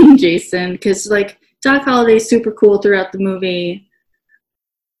is a thing, Jason, because like Doc Holliday's super cool throughout the movie,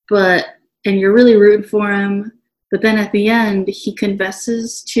 and you're really rooting for him, but then at the end, he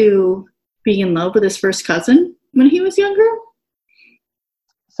confesses to being in love with his first cousin when he was younger.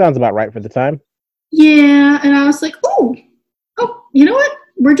 Sounds about right for the time. Yeah, and I was like, oh, you know what?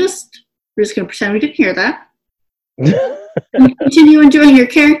 We're just going to pretend we didn't hear that. Continue enjoying your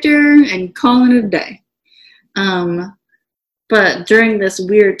character and calling it a day. But during this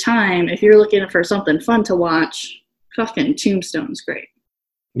weird time, if you're looking for something fun to watch, fucking Tombstone's great.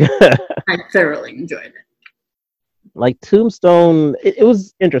 I thoroughly enjoyed it. Like Tombstone, it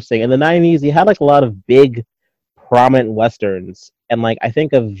was interesting. In the 90s, you had like a lot of big, prominent Westerns. And like, I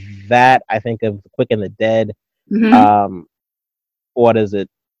think of that, I think of Quick and the Dead. What is it?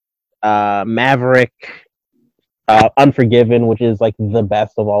 Maverick, Unforgiven, which is like the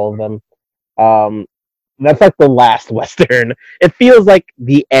best of all of them. That's like the last Western. It feels like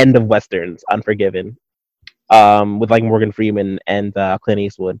the end of Westerns, Unforgiven, with like Morgan Freeman and Clint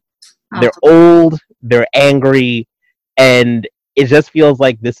Eastwood. They're old, they're angry, and it just feels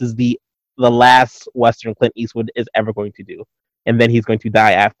like this is the last Western Clint Eastwood is ever going to do. And then he's going to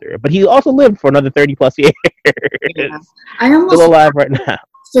die after. But he also lived for another 30 plus years. Yeah. I almost still alive right now.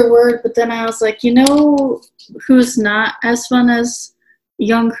 Word, but then I was like, you know who's not as fun as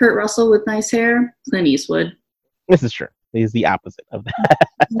young Kurt Russell with nice hair? Clint Eastwood. This is true. He's the opposite of that.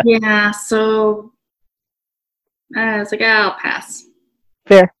 Yeah, so I was like, I'll pass.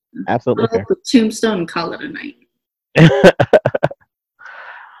 Fair. Absolutely fair. With Tombstone and call it a night.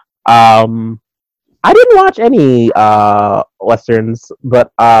 I didn't watch any Westerns,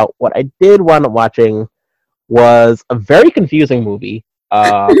 but what I did wind up watching was a very confusing movie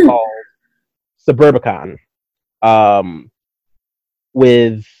called Suburbicon,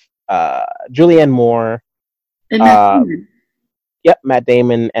 with Julianne Moore. And Matt Damon. Yep, Matt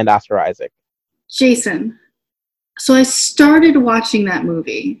Damon and Oscar Isaac. Jason, so I started watching that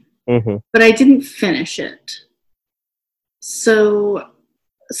movie, but I didn't finish it. So,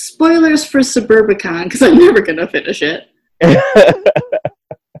 spoilers for Suburbicon, because I'm never going to finish it.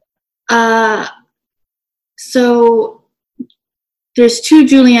 So there's two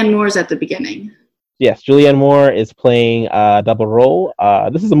Julianne Moores at the beginning. Yes, Julianne Moore is playing a double role.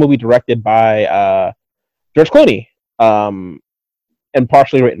 This is a movie directed by George Clooney, and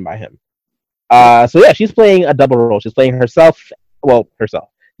partially written by him. So yeah, she's playing a double role. She's playing herself. Well, herself.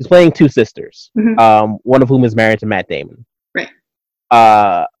 She's playing two sisters. Mm-hmm. One of whom is married to Matt Damon. Right.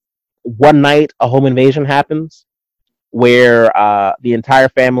 One night, a home invasion happens where the entire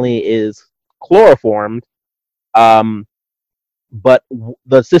family is chloroformed. But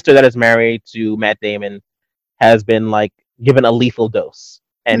the sister that is married to Matt Damon has been like given a lethal dose,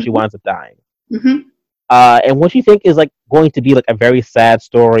 and she winds up dying. And what you think is like going to be like a very sad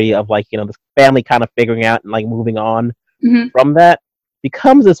story of like, you know, this family kind of figuring out and like moving on from that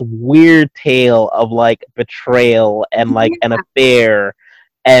becomes this weird tale of like betrayal and like an affair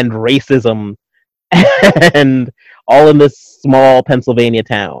and racism and all in this small Pennsylvania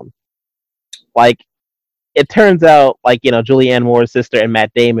town. Like, it turns out like, you know, Julianne Moore's sister and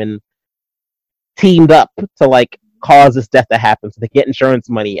Matt Damon teamed up to like cause this death to happen so they get insurance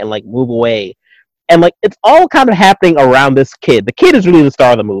money and like move away. And like it's all kind of happening around this kid. The kid is really the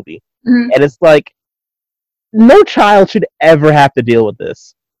star of the movie. And it's like no child should ever have to deal with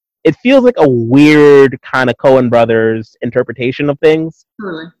this. It feels like a weird kind of Coen Brothers interpretation of things.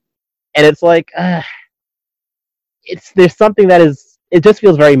 Totally. And it's like there's something that is, it just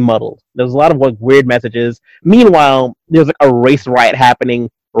feels very muddled. There's a lot of like weird messages. Meanwhile, there's like a race riot happening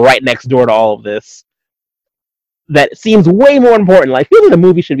right next door to all of this that seems way more important. Like, I feel like the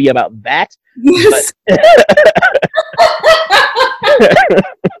movie should be about that. Yes.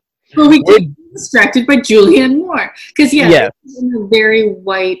 But we get distracted by Julianne Moore. Because, it's in a very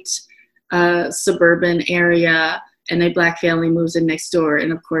white suburban area, and a black family moves in next door,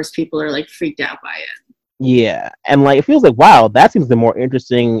 and of course people are like freaked out by it. Yeah, and like it feels like, wow, that seems the more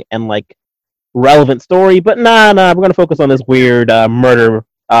interesting and like relevant story, but nah, we're gonna focus on this weird murder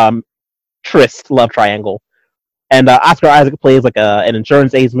tryst love triangle. And Oscar Isaac plays like an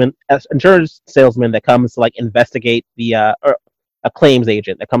insurance salesman that comes to like investigate the or a claims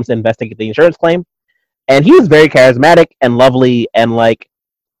agent that comes to investigate the insurance claim. And he is very charismatic and lovely, and like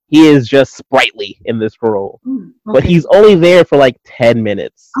he is just sprightly in this role. Okay. But he's only there for like 10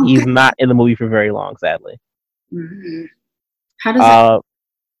 minutes. Okay. He's not in the movie for very long, sadly. Mm-hmm. How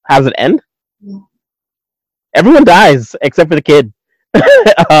does it end? Yeah. Everyone dies except for the kid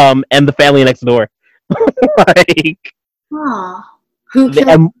and the family next door. Like, who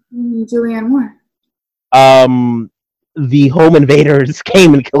killed Julianne Moore? The home invaders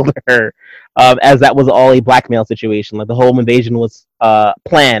came and killed her, as that was all a blackmail situation. Like the home invasion was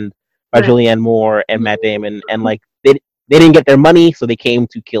planned by Julianne Moore and Matt Damon, and like they didn't get their money, so they came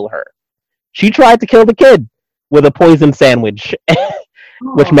to kill her. She tried to kill the kid with a poisoned sandwich,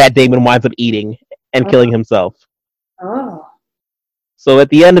 which Matt Damon winds up eating and killing himself. So at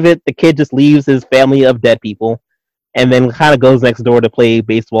the end of it, the kid just leaves his family of dead people, and then kind of goes next door to play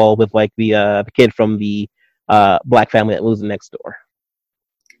baseball with like the kid from the black family that moves in next door.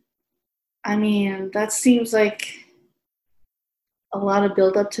 I mean, that seems like a lot of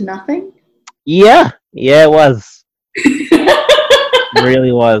build up to nothing. Yeah, it was. It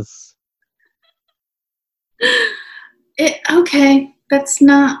really was. Okay, that's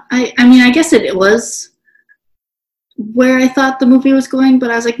not. I mean, I guess it was where I thought the movie was going, but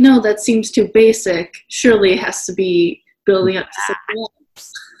I was like, no, that seems too basic. Surely it has to be building up to something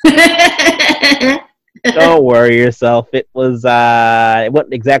else. Don't worry yourself. It was it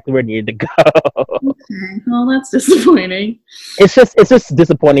wasn't exactly where it needed to go. Okay, well, that's disappointing. It's just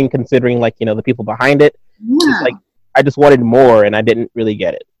disappointing considering, like, you know, the people behind it. Yeah. Like, I just wanted more, and I didn't really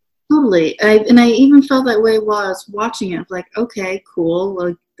get it. Totally. I even felt that way while I was watching it. Like, okay, cool.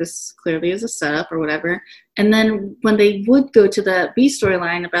 Well, this clearly is a setup or whatever. And then when they would go to the B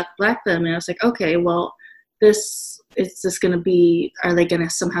storyline about the black family, I was like, okay, well, is this going to be, are they going to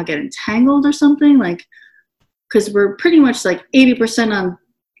somehow get entangled or something? Like, because we're pretty much like 80% on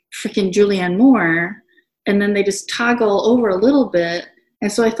freaking Julianne Moore, and then they just toggle over a little bit.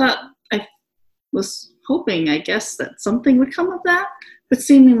 And so I was hoping, I guess, that something would come of that, but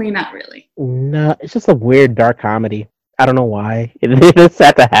seemingly not really. No, it's just a weird dark comedy. I don't know why. It just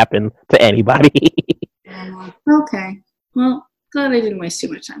had to happen to anybody. Okay. Well, glad I didn't waste too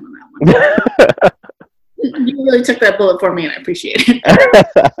much time on that one. You really took that bullet for me, and I appreciate it.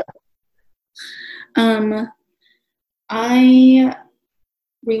 I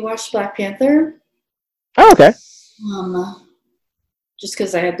rewatched Black Panther. Oh, okay. Just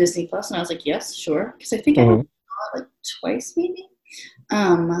because I had Disney Plus, and I was like, yes, sure. Because I think I saw it like twice, maybe.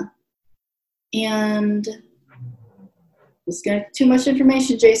 And It's gonna too much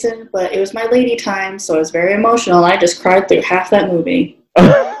information, Jason, but it was my lady time, so I was very emotional. I just cried through half that movie.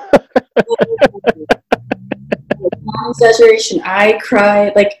 Not exaggeration. I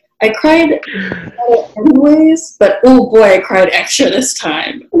cried anyways, but oh boy, I cried extra this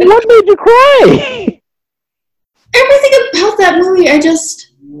time. What made you cry? Everything about that movie,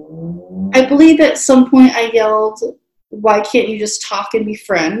 I believe at some point I yelled, "Why can't you just talk and be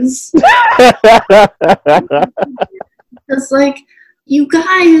friends?" Because, like, you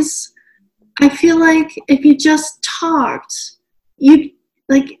guys, I feel like if you just talked, you,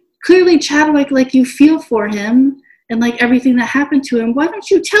 like, clearly Chadwick, like, you feel for him and, like, everything that happened to him. Why don't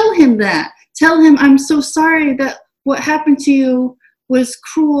you tell him that? Tell him, I'm so sorry that what happened to you was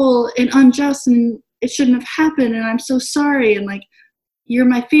cruel and unjust and it shouldn't have happened, and I'm so sorry, and, like, you're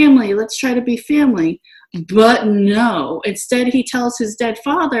my family. Let's try to be family. But no. Instead, he tells his dead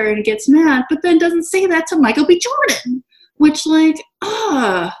father and gets mad, but then doesn't say that to Michael B. Jordan. Which, like,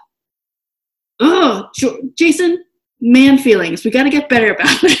 Jason, man feelings. We got to get better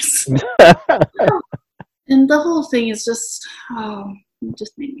about this. And the whole thing is just, it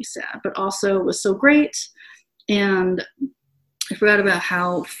just made me sad. But also, it was so great. And I forgot about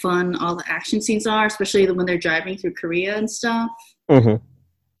how fun all the action scenes are, especially when they're driving through Korea and stuff. Mm-hmm.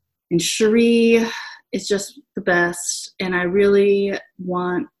 And Cherie is just the best. And I really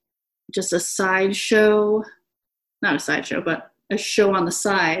want just a sideshow, not a sideshow, but a show on the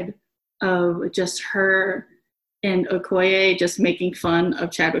side of just her and Okoye just making fun of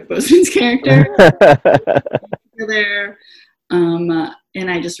Chadwick Boseman's character. There. And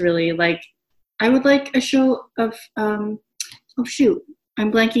I just really I would like a show of, I'm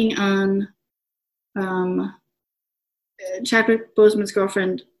blanking on Chadwick Boseman's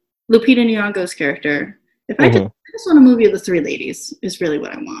girlfriend, Lupita Nyong'o's character. If I just want a movie of the three ladies is really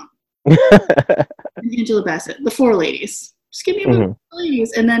what I want. And Angela Bassett, the four ladies. Just give me a movie of the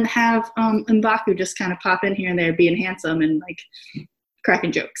ladies, and then have M'Baku just kind of pop in here and there, being handsome and like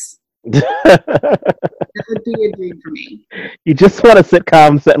cracking jokes. That would be a dream for me. You just want a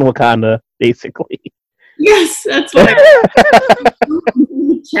sitcom set in Wakanda, basically. Yes, that's what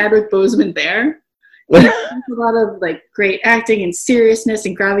Chadwick Boseman there. He has a lot of like great acting and seriousness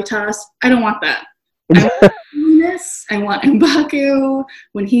and gravitas. I don't want that. I want M'Baku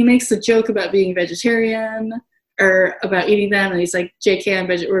when he makes a joke about being vegetarian or about eating them, and he's like, "JK,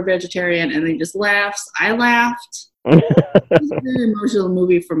 we're vegetarian," and then he just laughs. I laughed. It was a very emotional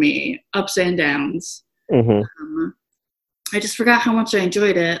movie for me, ups and downs. I just forgot how much I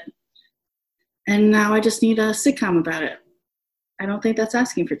enjoyed it, and now I just need a sitcom about it. I don't think that's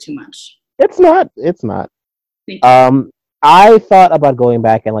asking for too much. It's not. I thought about going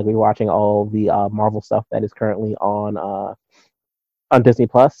back and like rewatching all the Marvel stuff that is currently on Disney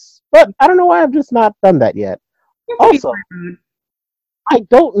Plus, but I don't know why I've just not done that yet. Also, I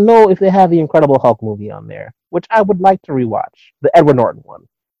don't know if they have the Incredible Hulk movie on there, which I would like to rewatch, the Edward Norton one.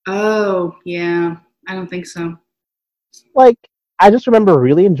 Oh yeah, I don't think so. Like, I just remember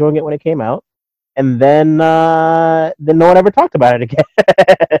really enjoying it when it came out, and then no one ever talked about it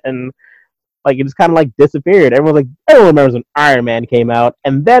again. Like, it just kind of like disappeared. Everyone remembers when Iron Man came out,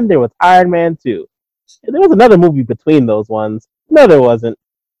 and then there was Iron Man 2. And there was another movie between those ones. No, there wasn't.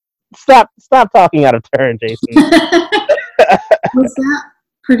 Stop talking out of turn, Jason. Was that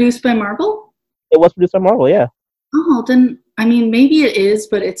produced by Marvel? It was produced by Marvel, yeah. Oh, then, I mean, maybe it is,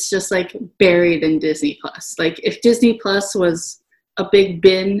 but it's just like buried in Disney Plus. Like, if Disney Plus was a big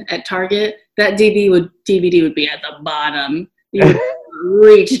bin at Target, that DVD would be at the bottom. You would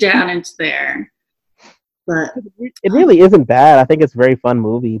reach down into there. But it really isn't bad. I think it's a very fun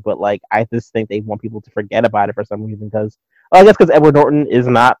movie, but like I just think they want people to forget about it for some reason because Edward Norton is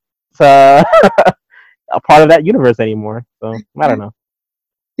not a part of that universe anymore. So I don't know.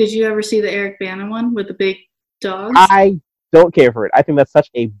 Did you ever see the Eric Bana one with the big dogs? I don't care for it. I think that's such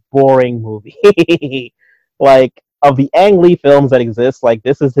a boring movie. Like, of the Ang Lee films that exist, like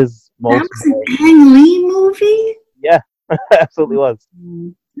this is his most. That was an Ang Lee movie? Yeah, absolutely was.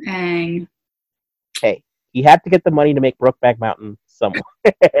 Ang. Hey, he had to get the money to make Brokeback Mountain somewhere.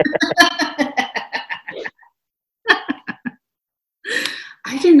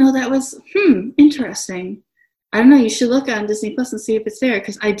 I didn't know that was interesting. I don't know. You should look on Disney Plus and see if it's there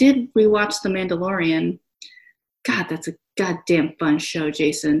because I did rewatch The Mandalorian. God, that's a goddamn fun show,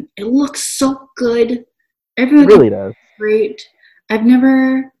 Jason. It looks so good. Everyone really does. Great. I've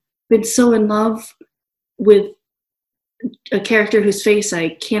never been so in love with a character whose face I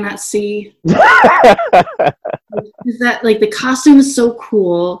cannot see. Is that like the costume is so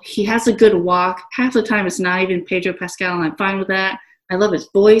cool? He has a good walk. Half the time it's not even Pedro Pascal, and I'm fine with that. I love his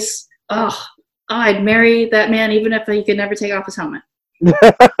voice. Oh, I'd marry that man even if he could never take off his helmet.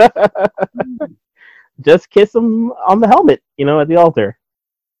 Just kiss him on the helmet, at the altar.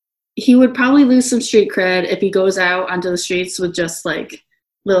 He would probably lose some street cred if he goes out onto the streets with just like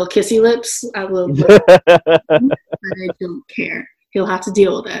little kissy lips. I don't care. He'll have to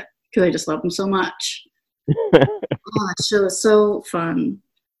deal with it because I just love him so much. That show is so fun.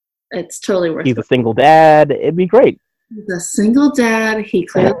 It's totally worth it. He's a single dad. It'd be great. He's a single dad. He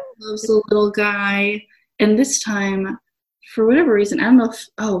clearly loves the little guy. And this time, for whatever reason, I don't know if,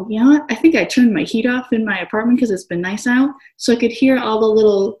 you know what? I think I turned my heat off in my apartment because it's been nice out. So I could hear all the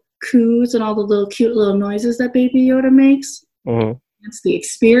little coos and all the little cute little noises that Baby Yoda makes. Mm-hmm. That's the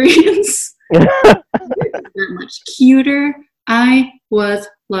experience. That much cuter. I was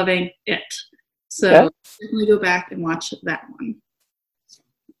loving it. So definitely go back and watch that one.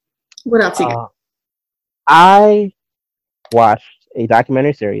 What else you got? I watched a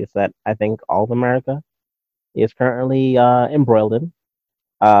documentary series that I think all of America is currently embroiled in.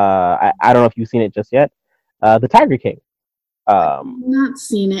 I don't know if you've seen it just yet. The Tiger King. I've not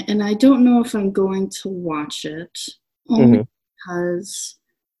seen it, and I don't know if I'm going to watch it. Only because,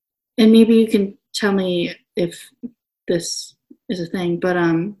 and maybe you can tell me if this is a thing, but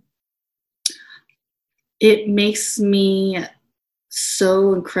it makes me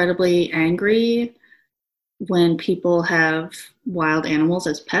so incredibly angry when people have wild animals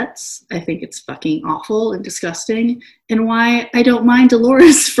as pets. I think it's fucking awful and disgusting, and why I don't mind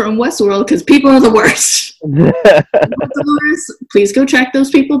Dolores from Westworld, because people are the worst. Dolores, please go track those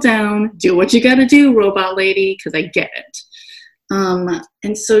people down. Do what you gotta do, robot lady, because I get it.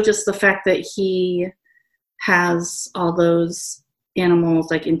 And so just the fact that he has all those animals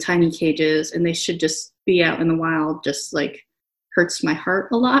like in tiny cages and they should just be out in the wild just like hurts my heart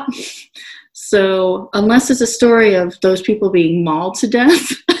a lot. So unless it's a story of those people being mauled to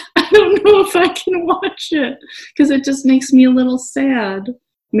death, I don't know if I can watch it because it just makes me a little sad. It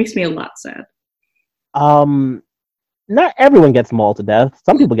makes me a lot sad. Not everyone gets mauled to death.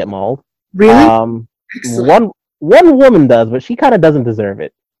 Some people get mauled. Really? One woman does, but she kind of doesn't deserve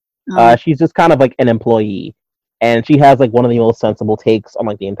it. She's just kind of like an employee, and she has like one of the most sensible takes on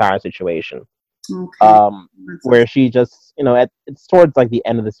like the entire situation. Okay. Where she just, it's towards like the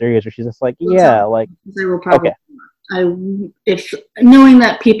end of the series where she's just like, yeah, like, okay. If knowing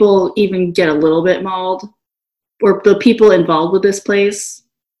that people even get a little bit mauled, or the people involved with this place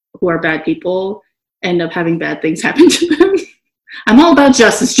who are bad people end up having bad things happen to them. I'm all about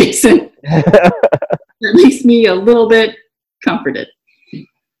justice, Jason. That makes me a little bit comforted.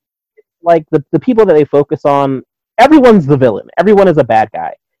 Like the people that they focus on, everyone's the villain. Everyone is a bad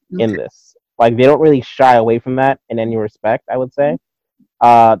guy in this. Like they don't really shy away from that in any respect, I would say.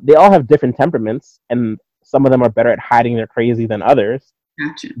 They all have different temperaments, and some of them are better at hiding their crazy than others.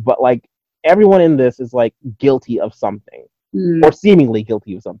 Gotcha. But like everyone in this is like guilty of something, or seemingly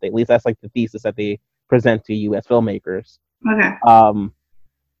guilty of something. At least that's like the thesis that they present to you as filmmakers. Okay.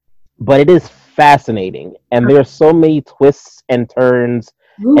 But it is fascinating, and there are so many twists and turns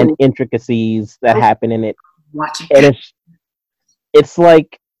and intricacies that happen in it. And it's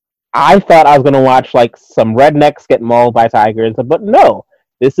like I thought I was gonna watch like some rednecks get mauled by tigers, but no,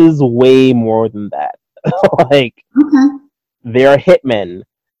 this is way more than that. Like there are hitmen,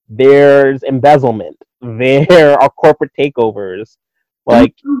 there's embezzlement, there are corporate takeovers.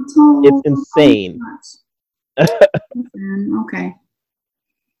 Like it's insane. Okay.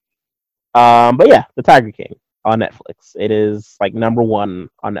 But yeah, The Tiger King on Netflix. It is like number one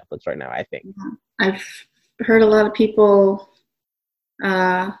on Netflix right now, I think. I've heard a lot of people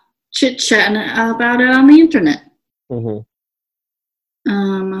chit-chatting about it on the internet.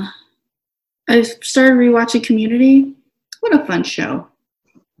 I started rewatching Community. What a fun show.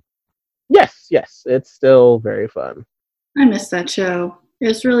 Yes, it's still very fun. I miss that show. It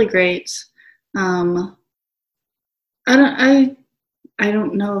was really great. I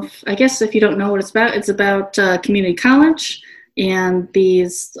don't know if, I guess if you don't know what it's about community college, and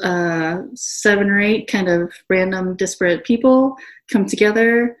these 7 or 8 kind of random disparate people come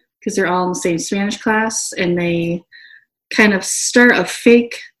together because they're all in the same Spanish class, and they kind of start a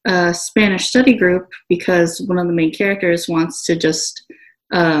fake Spanish study group because one of the main characters wants to just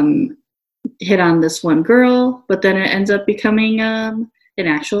hit on this one girl, but then it ends up becoming an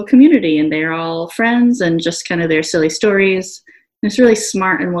actual community, and they're all friends and just kind of their silly stories. It's really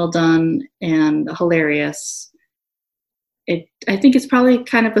smart and well done and hilarious. I think it's probably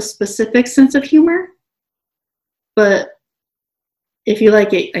kind of a specific sense of humor, but if you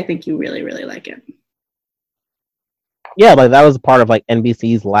like it, I think you really, really like it. Yeah, like that was part of like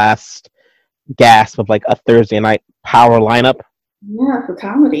NBC's last gasp of like a Thursday night power lineup. Yeah, for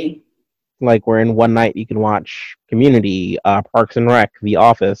comedy. Like, where in one night you can watch Community, Parks and Rec, The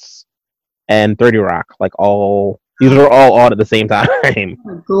Office, and 30 Rock. Like, these are all on at the same time.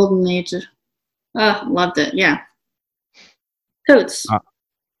 Golden age. Loved it. Yeah. Totes.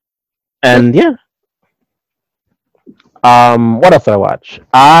 And yeah. What else did I watch?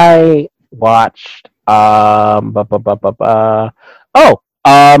 I watched I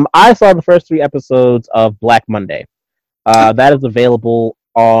saw the first 3 episodes of Black Monday. That is available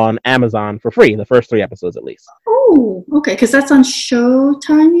on Amazon for free. The first 3 episodes, at least. Oh, okay, because that's on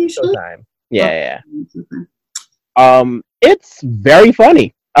Showtime usually. Showtime. Yeah. It's very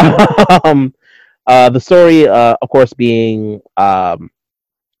funny. The story, of course, being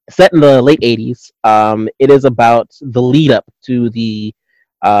set in the late 80s. It is about the lead up to the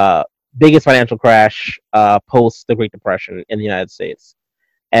biggest financial crash post the Great Depression in the United States,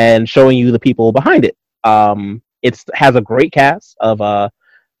 and showing you the people behind it. It has a great cast of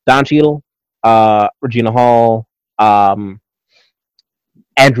Don Cheadle, Regina Hall, Andrew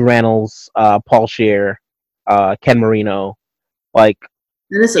Rannells, Paul Scheer, Ken Marino. Like,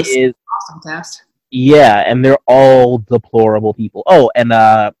 this is awesome cast. Yeah, and they're all deplorable people. Oh, and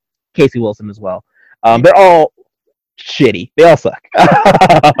Casey Wilson as well. They're all shitty. They all suck.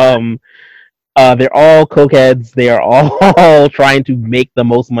 They're all cokeheads. They are all trying to make the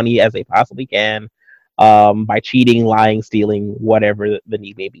most money as they possibly can by cheating, lying, stealing, whatever the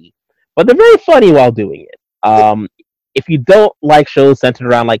need may be. But they're very funny while doing it. If you don't like shows centered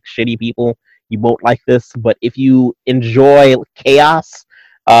around like shitty people, you won't like this. But if you enjoy chaos,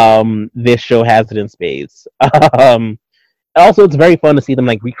 this show has it in spades. Also, it's very fun to see them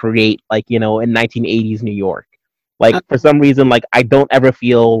like recreate, like, in 1980s New York. Like, for some reason, like, I don't ever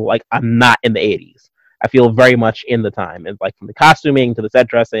feel like I'm not in the 80s. I feel very much in the time, and like from the costuming to the set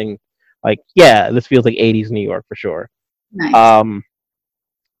dressing, like, yeah, this feels like 80s New York for sure. Nice.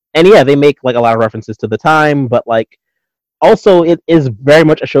 And yeah, they make like a lot of references to the time, but like also it is very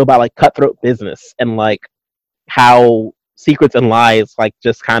much a show about like cutthroat business and like how secrets and lies like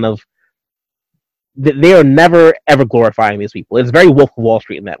just kind of they are never ever glorifying these people. It's very Wolf of Wall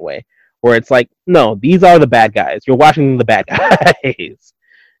Street in that way, where it's like, no, these are the bad guys. You're watching the bad guys,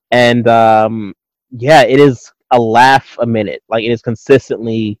 and yeah, it is a laugh a minute. Like, it is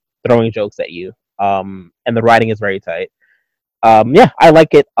consistently throwing jokes at you, and the writing is very tight. Yeah, I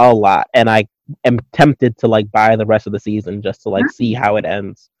like it a lot, and I am tempted to like buy the rest of the season just to like see how it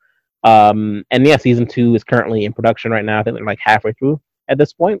ends. And yeah, season 2 is currently in production right now. I think they're like halfway through at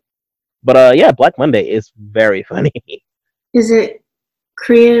this point. But yeah, Black Monday is very funny. Is it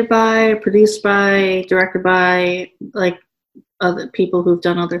created by, produced by, directed by like other people who've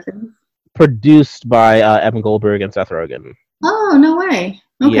done other things? Produced by Evan Goldberg and Seth Rogen. Oh, no way.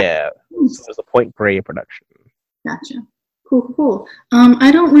 Okay. Yeah, so there's a Point Grey production. Gotcha. Cool.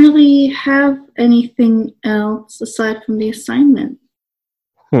 I don't really have anything else aside from the assignment.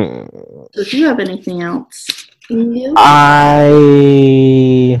 So do you have anything else? I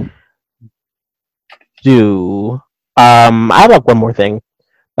do. I have like one more thing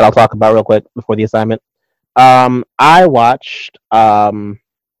that I'll talk about real quick before the assignment. I watched Final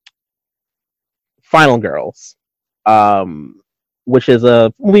Girls, which is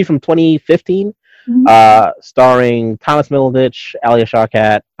a movie from 2015, starring Thomas Middleditch, Alia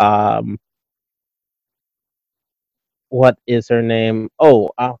Shawkat. What is her name? Oh,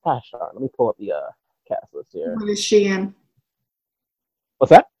 gosh, let me pull up the cast list here. What is she in?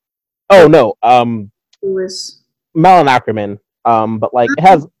 What's that? Oh no, Who is Malin Ackerman. But like it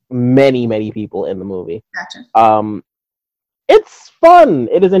has many people in the movie. Gotcha. It's fun.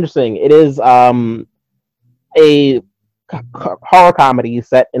 It is interesting. It is a horror comedy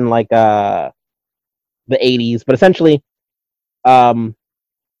set in like the 80s, but essentially a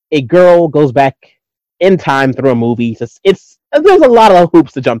girl goes back in time through a movie. There's a lot of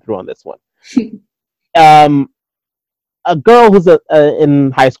hoops to jump through on this one. A girl who's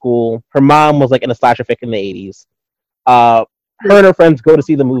in high school, her mom was like in a slasher fic in the 80s. Her and her friends go to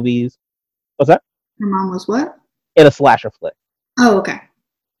see the movies. What's that? Her mom was what? In a slasher flick. Oh, okay.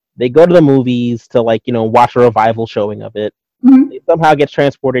 They go to the movies to like, watch a revival showing of it. Mm-hmm. They somehow get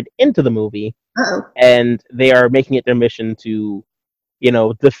transported into the movie. Uh-oh. And they are making it their mission to,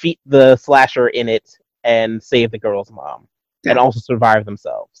 defeat the slasher in it and save the girl's mom. Yeah. And also survive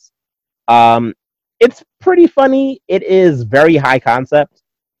themselves. It's pretty funny. It is very high concept.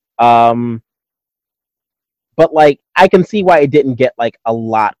 But like I can see why it didn't get like a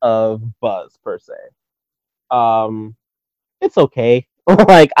lot of buzz per se. It's okay.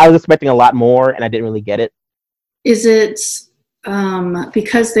 Like I was expecting a lot more and I didn't really get it. Is it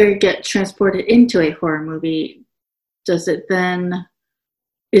because they get transported into a horror movie, does it then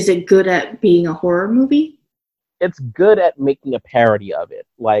is it good at being a horror movie? It's good at making a parody of it,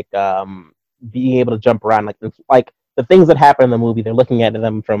 like being able to jump around, like the things that happen in the movie. They're looking at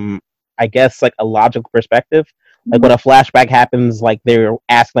them from, I guess, like a logical perspective. Like when a flashback happens, like they're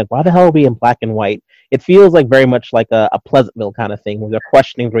asking, like, "Why the hell are we in black and white?" It feels like very much like a Pleasantville kind of thing, where they're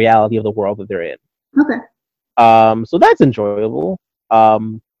questioning the reality of the world that they're in. Okay. So that's enjoyable.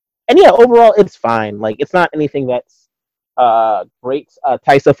 And yeah, overall, it's fine. Like it's not anything that's great.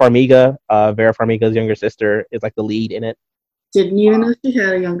 Taissa Farmiga, Vera Farmiga's younger sister, is like the lead in it. Didn't even know she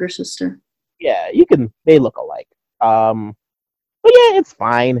had a younger sister. Yeah, you can. They look alike. But yeah, it's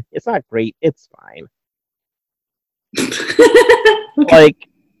fine. It's not great. It's fine. Okay. Like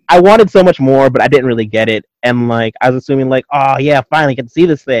I wanted so much more, but I didn't really get it. And like I was assuming, like, oh yeah, finally get to see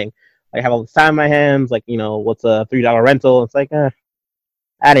this thing. Like, I have all this time in my hands. Like, what's a $3 rental? It's like, I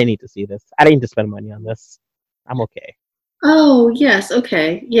didn't need to see this. I didn't need to spend money on this. I'm okay. Oh, yes.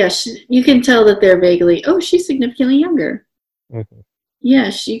 Okay. Yes. You can tell that they're vaguely, oh, she's significantly younger. Mm-hmm.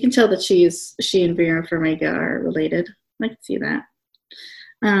 Yes, you can tell that she and Vera Farmiga are related. I can see that.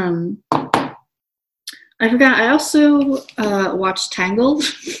 I forgot. I also watched Tangled.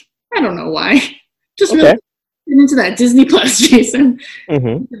 I don't know why. Just Okay. really into that Disney Plus, Jason.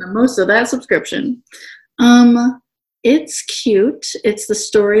 Mm-hmm. Most of that subscription. It's cute. It's the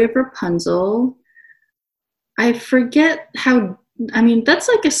story of Rapunzel. I forget how. I mean, that's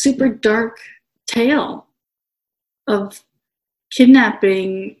like a super dark tale of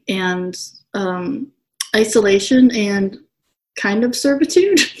kidnapping and isolation and kind of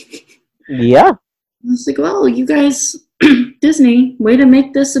servitude. Yeah. I was like, well, you guys, Disney, way to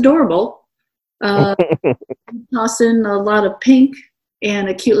make this adorable. Toss in a lot of pink and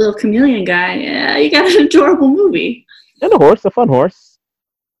a cute little chameleon guy. Yeah, you got an adorable movie. And a fun horse.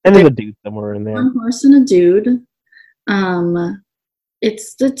 And there's a dude somewhere in there. One horse and a dude.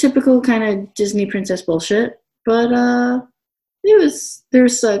 It's the typical kind of Disney princess bullshit, but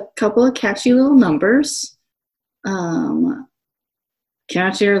there's a couple of catchy little numbers.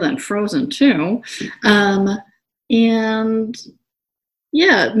 Catchier than Frozen 2. And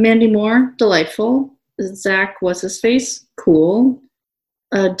yeah, Mandy Moore, delightful. Zach, what's his face? Cool.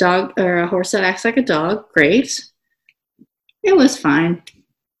 A dog or a horse that acts like a dog, great. It was fine.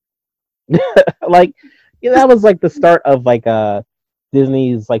 Like, yeah, that was like the start of like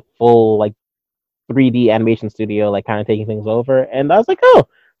Disney's like full like 3D animation studio, like kind of taking things over. And I was like, oh,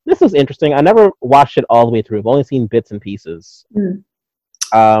 this is interesting. I never watched it all the way through. I've only seen bits and pieces.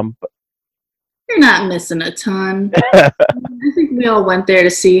 But you're not missing a ton. I think we all went there to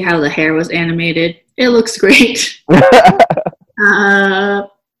see how the hair was animated. It looks great. That's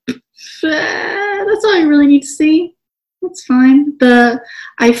all you really need to see. That's fine.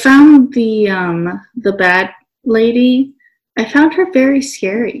 I found the bad lady. I found her very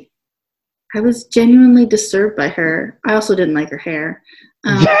scary. I was genuinely disturbed by her. I also didn't like her hair.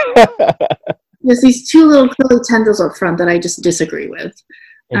 There's these two little curly tendrils up front that I just disagree with.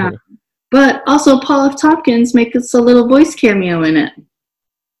 But also Paul F. Tompkins makes a little voice cameo in it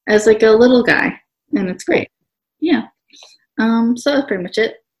as like a little guy, and it's great. Yeah. So that's pretty much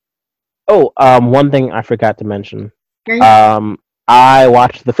it. Oh, one thing I forgot to mention. I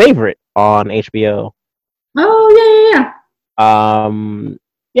watched The Favorite on HBO. Oh yeah.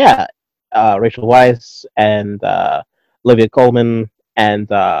 Yeah. Rachel Weisz and Olivia Colman and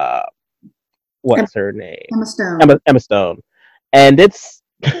what's her name? Emma Stone. Emma Stone. And it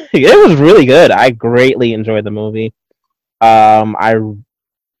was really good. I greatly enjoyed the movie.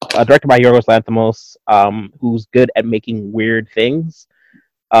 Directed by Yorgos Lanthimos, who's good at making weird things.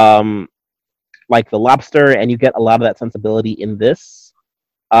 Like The Lobster, and you get a lot of that sensibility in this.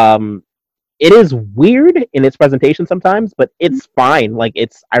 It is weird in its presentation sometimes, but it's fine. Like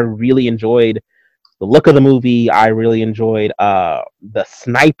I really enjoyed the look of the movie. I really enjoyed the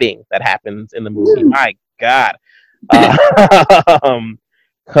sniping that happens in the movie. My God.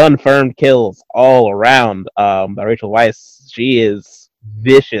 Confirmed kills all around. By Rachel Weisz, she is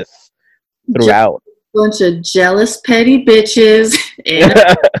vicious throughout. Bunch of jealous, petty bitches.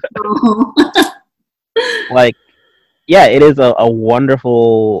 Like, yeah, it is a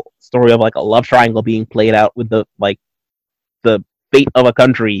wonderful story of like a love triangle being played out with the fate of a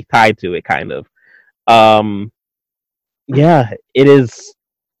country tied to it, kind of. Yeah, it is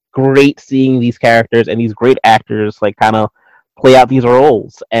great seeing these characters and these great actors like kind of play out these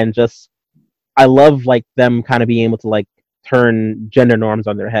roles, and just I love like them kind of being able to like turn gender norms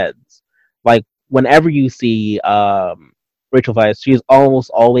on their heads. Like whenever you see Rachel Weisz, she's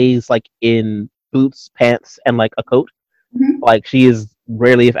almost always like in boots, pants, and like a coat. Like she is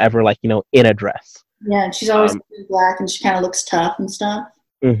rarely, if ever, like in a dress. Yeah, and she's always in black, and she kind of looks tough and stuff.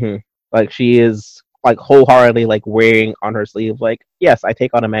 Mm-hmm. Like she is like wholeheartedly like wearing on her sleeve, like, yes, I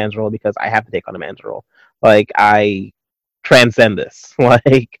take on a man's role because I have to take on a man's role. Like I transcend this.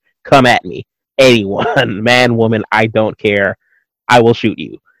 Like come at me, anyone, man, woman, I don't care. I will shoot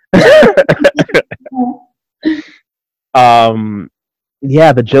you. um,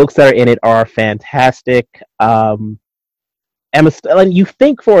 yeah, the jokes that are in it are fantastic. And you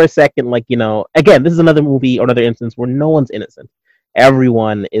think for a second, like, again, this is another movie or another instance where no one's innocent.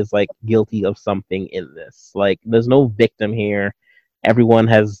 Everyone is like guilty of something in this. Like, there's no victim here. Everyone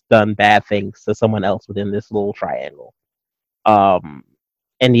has done bad things to someone else within this little triangle. Um,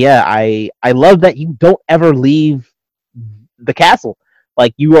 and yeah, I love that you don't ever leave the castle.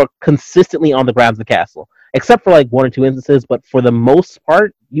 Like, you are consistently on the grounds of the castle, except for like one or two instances. But for the most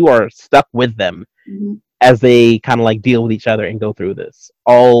part, you are stuck with them as they kind of like deal with each other and go through this,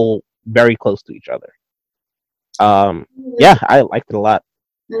 all very close to each other. Yeah, I liked it a lot.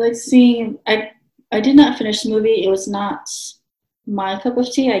 I like seeing. I did not finish the movie. It was not my cup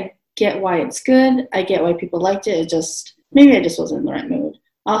of tea. I get why it's good. I get why people liked it. It just maybe I just wasn't in the right mood.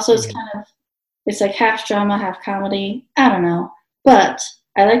 Also, it's kind of it's like half drama, half comedy. I don't know, but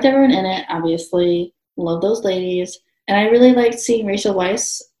I liked everyone in it. Obviously, love those ladies, and I really liked seeing Rachel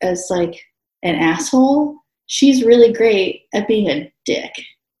Weisz as like an asshole. She's really great at being a dick,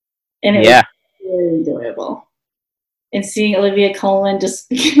 and it was really enjoyable. And seeing Olivia Colman just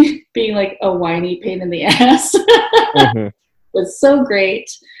being like a whiny pain in the ass was so great.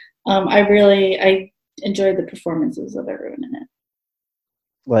 I enjoyed the performances of everyone in it.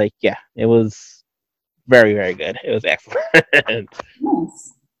 Like, yeah, it was very, very good. It was excellent.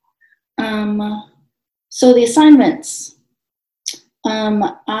 Nice. So the assignments.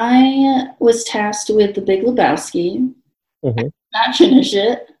 I was tasked with The Big Lebowski. I did not finish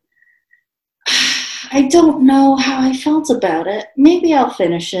it. I don't know how I felt about it. Maybe I'll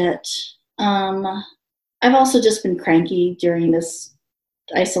finish it. I've also just been cranky during this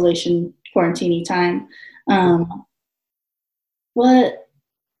isolation quarantine time. How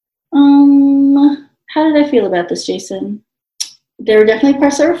did I feel about this, Jason? There were definitely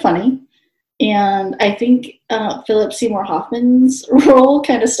parts that were funny. And I think Philip Seymour Hoffman's role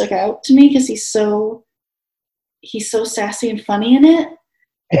kind of stuck out to me because he's so sassy and funny in it.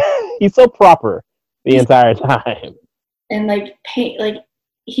 He's so proper the entire time. And like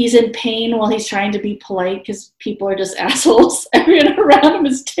he's in pain while he's trying to be polite because people are just assholes. Everyone around him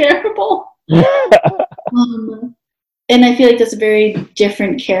is terrible. And I feel like that's a very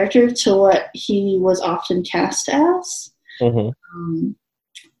different character to what he was often cast as.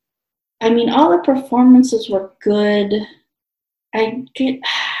 I mean, all the performances were good. I think,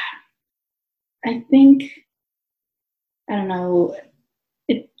 I don't know,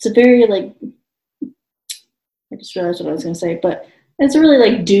 it's a very, like, I just realized what I was going to say, but it's a really,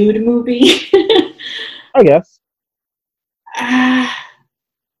 like, dude movie. I guess.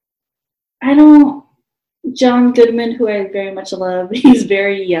 John Goodman, who I very much love, he's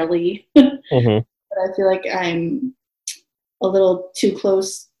very yelly. But I feel like I'm a little too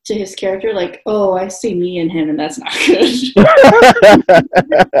close to his character, like, oh, I see me in him, and that's not good.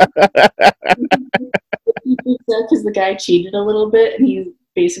 Because the guy cheated a little bit, and he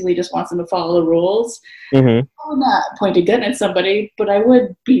basically just wants him to follow the rules. I would not point a gun at somebody, but I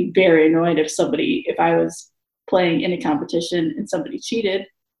would be very annoyed if I was playing in a competition and somebody cheated.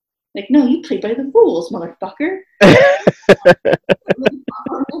 Like, no, you play by the rules, motherfucker. In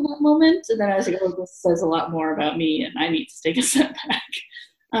that moment, and then I was like, oh, this says a lot more about me, and I need to take a step back.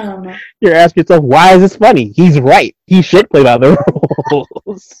 You're asking yourself, why is this funny? He's right. He should play by the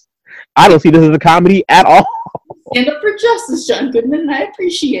rules. I don't see this as a comedy at all. Stand up for justice, John Goodman. I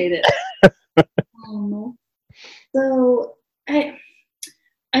appreciate it. So I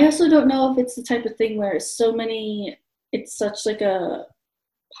also don't know if it's the type of thing where it's such like a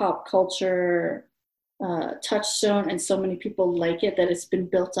pop culture touchstone, and so many people like it that it's been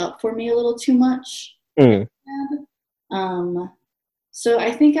built up for me a little too much. So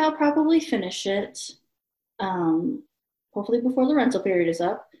I think I'll probably finish it, hopefully before the rental period is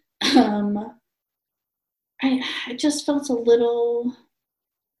up. I just felt a little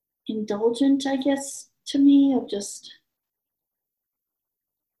indulgent, I guess, to me, of just,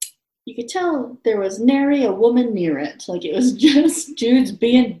 you could tell there was nary a woman near it. Like, it was just dudes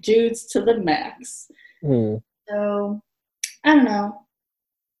being dudes to the max. So, I don't know.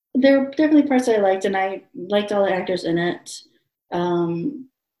 There were definitely parts I liked, and I liked all the actors in it.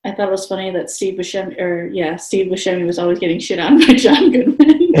 I thought it was funny that Steve Buscemi was always getting shit on by John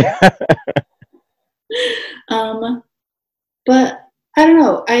Goodman. But I don't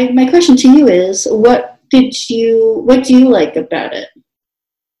know. My question to you is, what do you like about it?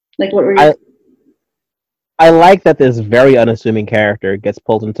 Like, what were you? I I like that this very unassuming character gets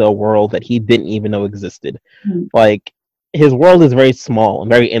pulled into a world that he didn't even know existed. Hmm. Like his world is very small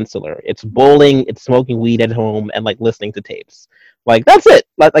and very insular. It's bowling, it's smoking weed at home, and like listening to tapes. Like that's it.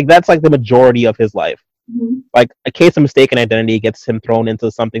 Like that's like the majority of his life. Hmm. Like a case of mistaken identity gets him thrown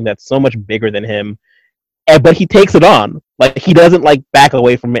into something that's so much bigger than him, but he takes it on. Like he doesn't like back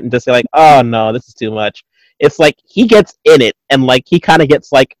away from it and just say like, "Oh no, this is too much." It's like he gets in it and like he kind of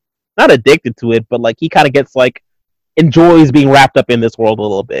gets like not addicted to it, but like he kind of gets like enjoys being wrapped up in this world a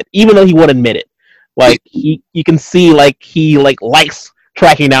little bit, even though he won't admit it. Like you can see like he like likes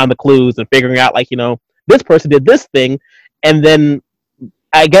tracking down the clues and figuring out like this person did this thing, and then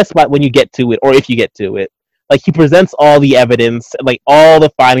I guess when you get to it, or if you get to it, like he presents all the evidence, like all the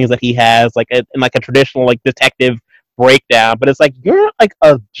findings that he has, like in like a traditional like detective breakdown. But it's like you're like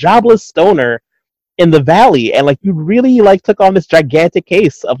a jobless stoner in the valley, and like you really like took on this gigantic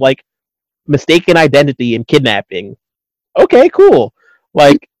case of like mistaken identity and kidnapping. Okay, cool.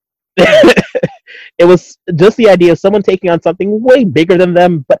 Like it was just the idea of someone taking on something way bigger than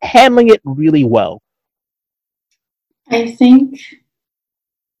them, but handling it really well. I think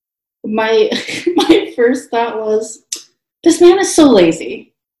my my first thought was, this man is so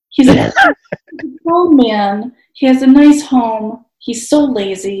lazy. He's a grown man. He has a nice home. He's so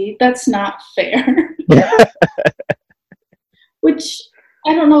lazy. That's not fair. Which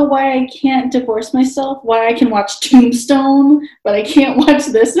I don't know why I can't divorce myself. Why I can watch Tombstone, but I can't watch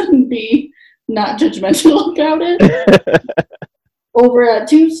this and be not judgmental about it. Over at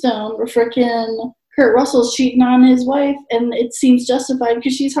Tombstone, where frickin' Kurt Russell's cheating on his wife, and it seems justified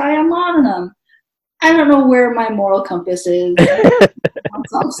because she's high on laudanum. I don't know where my moral compass is.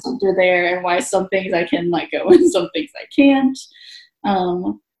 Some stuff are there, and why some things I can let go and some things I can't.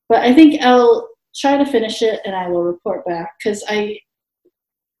 But I think I'll try to finish it, and I will report back because I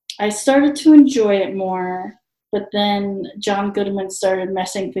started to enjoy it more, but then John Goodman started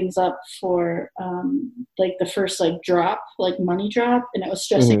messing things up for like the first like drop, like money drop, and it was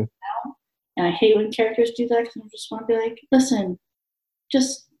stressing me out. And I hate when characters do that because I just want to be like, listen,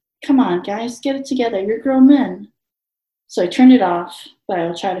 just come on, guys, get it together. You're grown men. So I turned it off, but I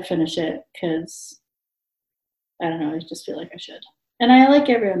will try to finish it because I don't know. I just feel like I should. And I like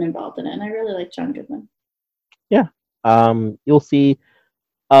everyone involved in it, and I really like John Goodman. Yeah. You'll see.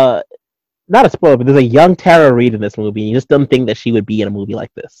 Uh, Not a spoiler, but there's a young Tara Reid in this movie. You just don't think that she would be in a movie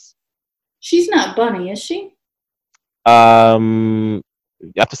like this. She's not Bunny, is she?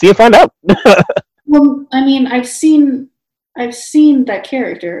 You have to see and find out. Well, I mean, I've seen that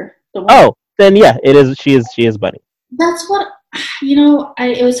character. The one. Oh, then yeah, it is. She is Bunny. That's what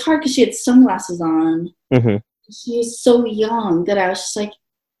it was hard because she had sunglasses on. Mm-hmm. She was so young that I was just like,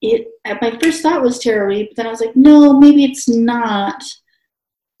 it. My first thought was Tara Reid, but then I was like, no, maybe it's not.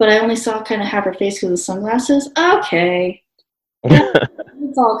 But I only saw kind of half her face because of the sunglasses. Okay,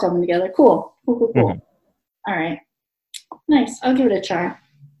 it's all coming together. Cool. Mm-hmm. All right, nice. I'll give it a try.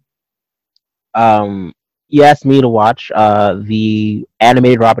 You asked me to watch the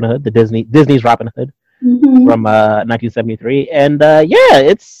animated Robin Hood, the Disney's Robin Hood from 1973, and yeah,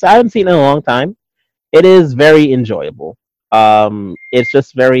 I haven't seen it in a long time. It is very enjoyable. It's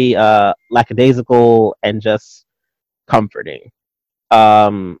just very lackadaisical and just comforting.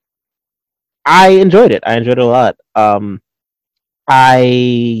 Um, I enjoyed it. I enjoyed it a lot.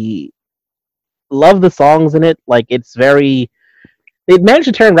 I love the songs in it. Like it's very. They managed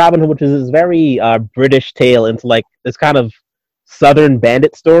to turn Robin Hood, which is this very British tale, into like this kind of Southern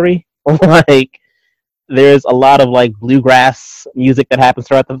bandit story. Like there's a lot of like bluegrass music that happens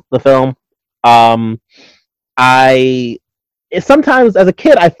throughout the film. Um, I sometimes as a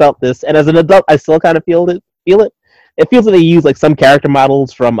kid I felt this, and as an adult I still kind of feel it. It feels like they use like some character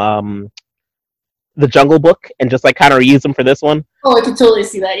models from the Jungle Book and just like kind of reuse them for this one. Oh, I can totally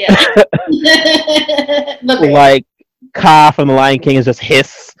see that. Yeah. Like Kaa from The Lion King is just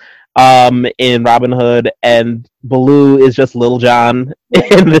Hiss in Robin Hood, and Baloo is just Little John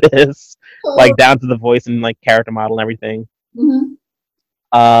in this, like down to the voice and like character model and everything. Mm-hmm.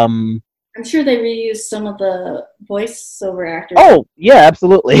 I'm sure they reused some of the voiceover actors. Oh yeah,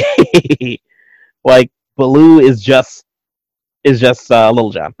 absolutely. Like Baloo is just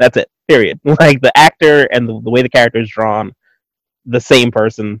Little John. That's it. Period. Like the actor and the way the character is drawn, the same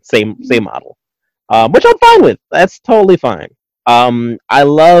person, same model. Which I'm fine with. That's totally fine. I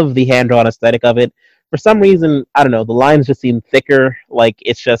love the hand drawn aesthetic of it. For some reason, I don't know. The lines just seem thicker. Like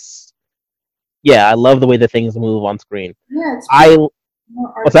it's just, yeah. I love the way the things move on screen. Yeah,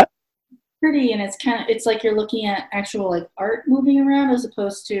 what's that? Pretty, and it's like you're looking at actual like art moving around as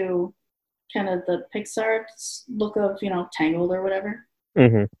opposed to kind of the Pixar look of Tangled or whatever.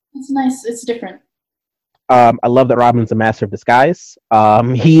 Mm-hmm. It's nice. It's different. I love that Robin's a master of disguise.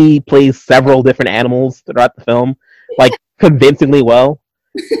 He plays several different animals throughout the film, like convincingly well.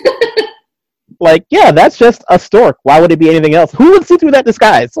 Like, yeah, that's just a stork. Why would it be anything else? Who would see through that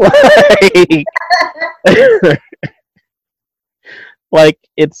disguise? Like,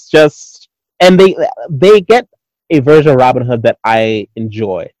 it's just, and they get a version of Robin Hood that I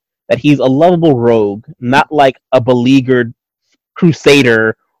enjoy. That he's a lovable rogue, not like a beleaguered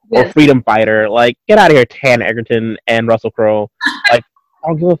crusader or Yes. freedom fighter. Like, get out of here, Tan Egerton and Russell Crowe. Like, I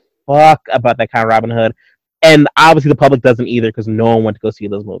don't give a fuck about that kind of Robin Hood. And obviously, the public doesn't either because no one went to go see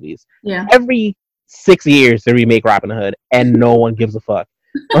those movies. Yeah. Every 6 years, they remake Robin Hood, and no one gives a fuck.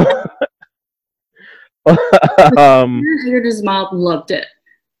 Taron Egerton's mom loved it.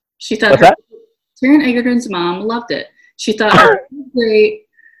 She thought What's that? Taron Egerton's mom loved it. She thought it was great.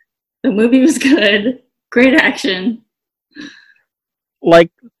 The movie was good. Great action.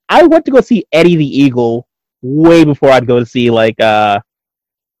 Like, I went to go see Eddie the Eagle way before I'd go to see like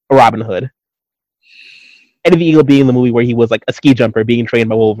Robin Hood. Eddie the Eagle being the movie where he was like a ski jumper being trained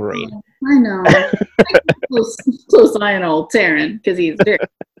by Wolverine. Oh, I know. close eye on old Taron because he's very.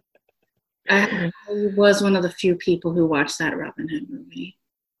 I was one of the few people who watched that Robin Hood movie.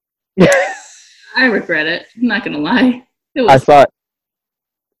 I regret it. I'm not gonna lie. I saw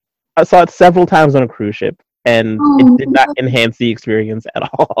it several times on a cruise ship, and it did not enhance the experience at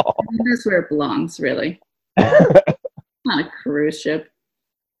all. That's where it belongs, really. Not a cruise ship.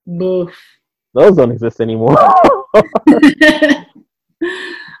 Boof. Those don't exist anymore.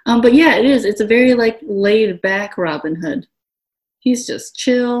 But yeah, it is. It's a very like laid back Robin Hood. He's just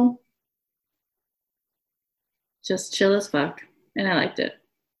chill. Just chill as fuck. And I liked it.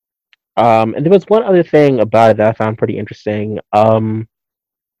 And there was one other thing about it that I found pretty interesting. Yeah,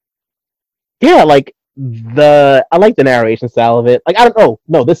 like I like the narration style of it. Like, I don't know.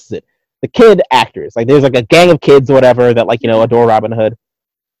 No, this is it. The kid actors. Like, there's like a gang of kids or whatever that, like, adore Robin Hood.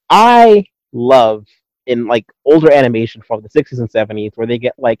 I love in like older animation from the 60s and 70s where they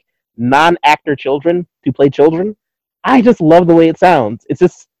get like non-actor children to play children. I just love the way it sounds. It's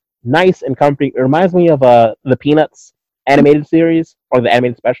just nice and comforting. It reminds me of the Peanuts animated series or the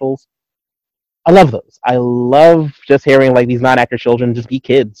animated specials. I love those. I love just hearing like these non-actor children just be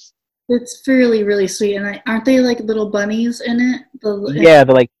kids. It's really, really sweet. And aren't they like little bunnies in it? Yeah,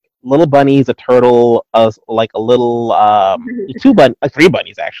 they're like little bunnies, a turtle, like a little three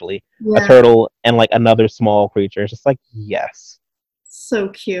bunnies actually, yeah. A turtle, and like another small creature. It's just like, yes, so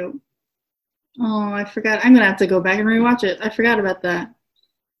cute. Oh, I forgot. I'm gonna have to go back and rewatch it. I forgot about that.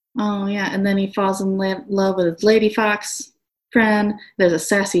 Oh yeah, and then he falls in love with his lady fox friend. There's a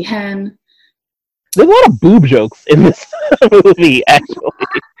sassy hen. There's a lot of boob jokes in this movie, actually.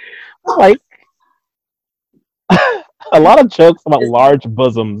 Like a lot of jokes about large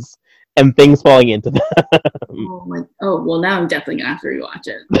bosoms and things falling into them. Oh well, now I'm definitely gonna have to rewatch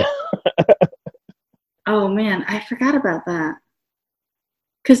it. Oh man, I forgot about that.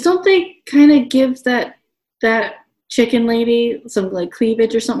 Cause don't they kind of give that chicken lady some like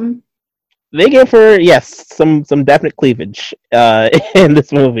cleavage or something? They give her some definite cleavage in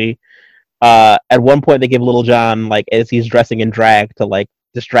this movie. At one point, they give Little John like as he's dressing in drag to like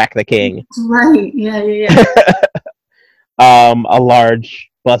distract the king. Right. Yeah. A large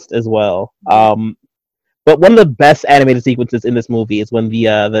bust as well. But one of the best animated sequences in this movie is when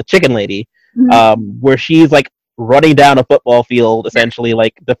the chicken lady, where she's like running down a football field, essentially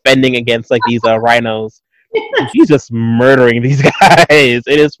like defending against like these rhinos. She's just murdering these guys.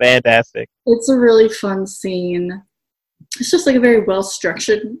 It is fantastic. It's a really fun scene. It's just like a very well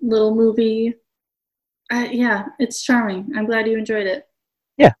structured little movie. Yeah, it's charming. I'm glad you enjoyed it.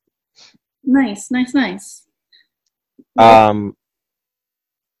 Yeah. Nice. I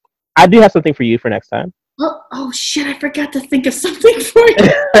do have something for you for next time. Oh shit, I forgot to think of something for you.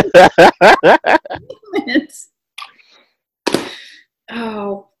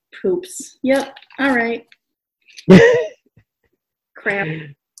 Oh, poops. Yep. All right. Crap.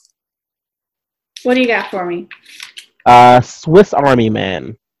 What do you got for me? Swiss Army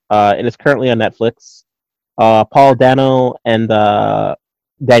Man. It is currently on Netflix. Paul Dano and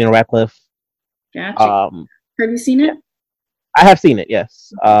Daniel Radcliffe. Gotcha. Have you seen it? I have seen it,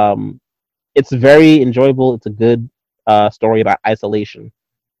 yes. It's very enjoyable. It's a good story about isolation.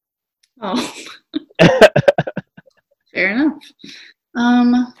 Oh. Fair enough.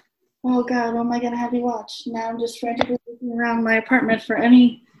 Oh God, what am I gonna have you watch? Now I'm just frantically looking around my apartment for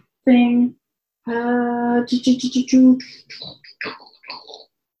anything. Oh,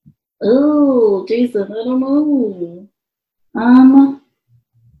 Jason Little Moo. I'm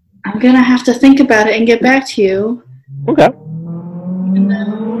gonna have to think about it and get back to you. Okay. And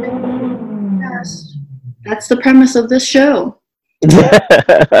then, yes, that's the premise of this show. Forget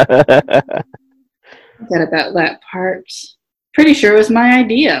about that part. Pretty sure it was my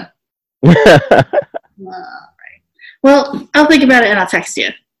idea. Right. Well, I'll think about it and I'll text you.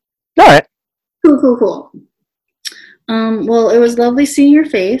 All right. Cool. Well, it was lovely seeing your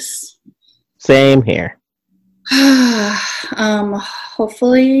face. Same here.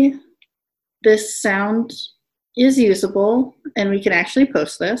 Hopefully this sound is usable and we can actually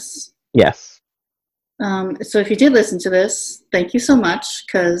post this. Yes. So if you did listen to this, thank you so much,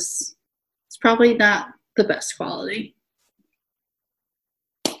 because it's probably not the best quality.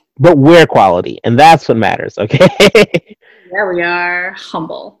 But we're quality, and that's what matters, okay? Yeah, we are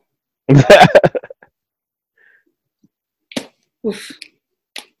humble. Oof.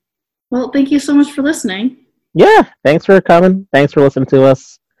 Well, thank you so much for listening. Yeah, thanks for coming. Thanks for listening to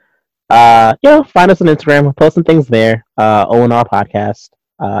us. Find us on Instagram. We're posting things there. ONR Podcast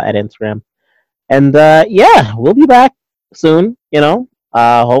at Instagram. And we'll be back soon.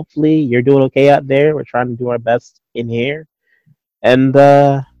 Hopefully you're doing okay out there. We're trying to do our best in here. And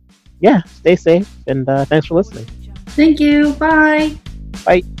stay safe. And thanks for listening. Thank you. Bye.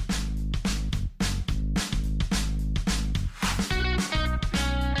 Bye.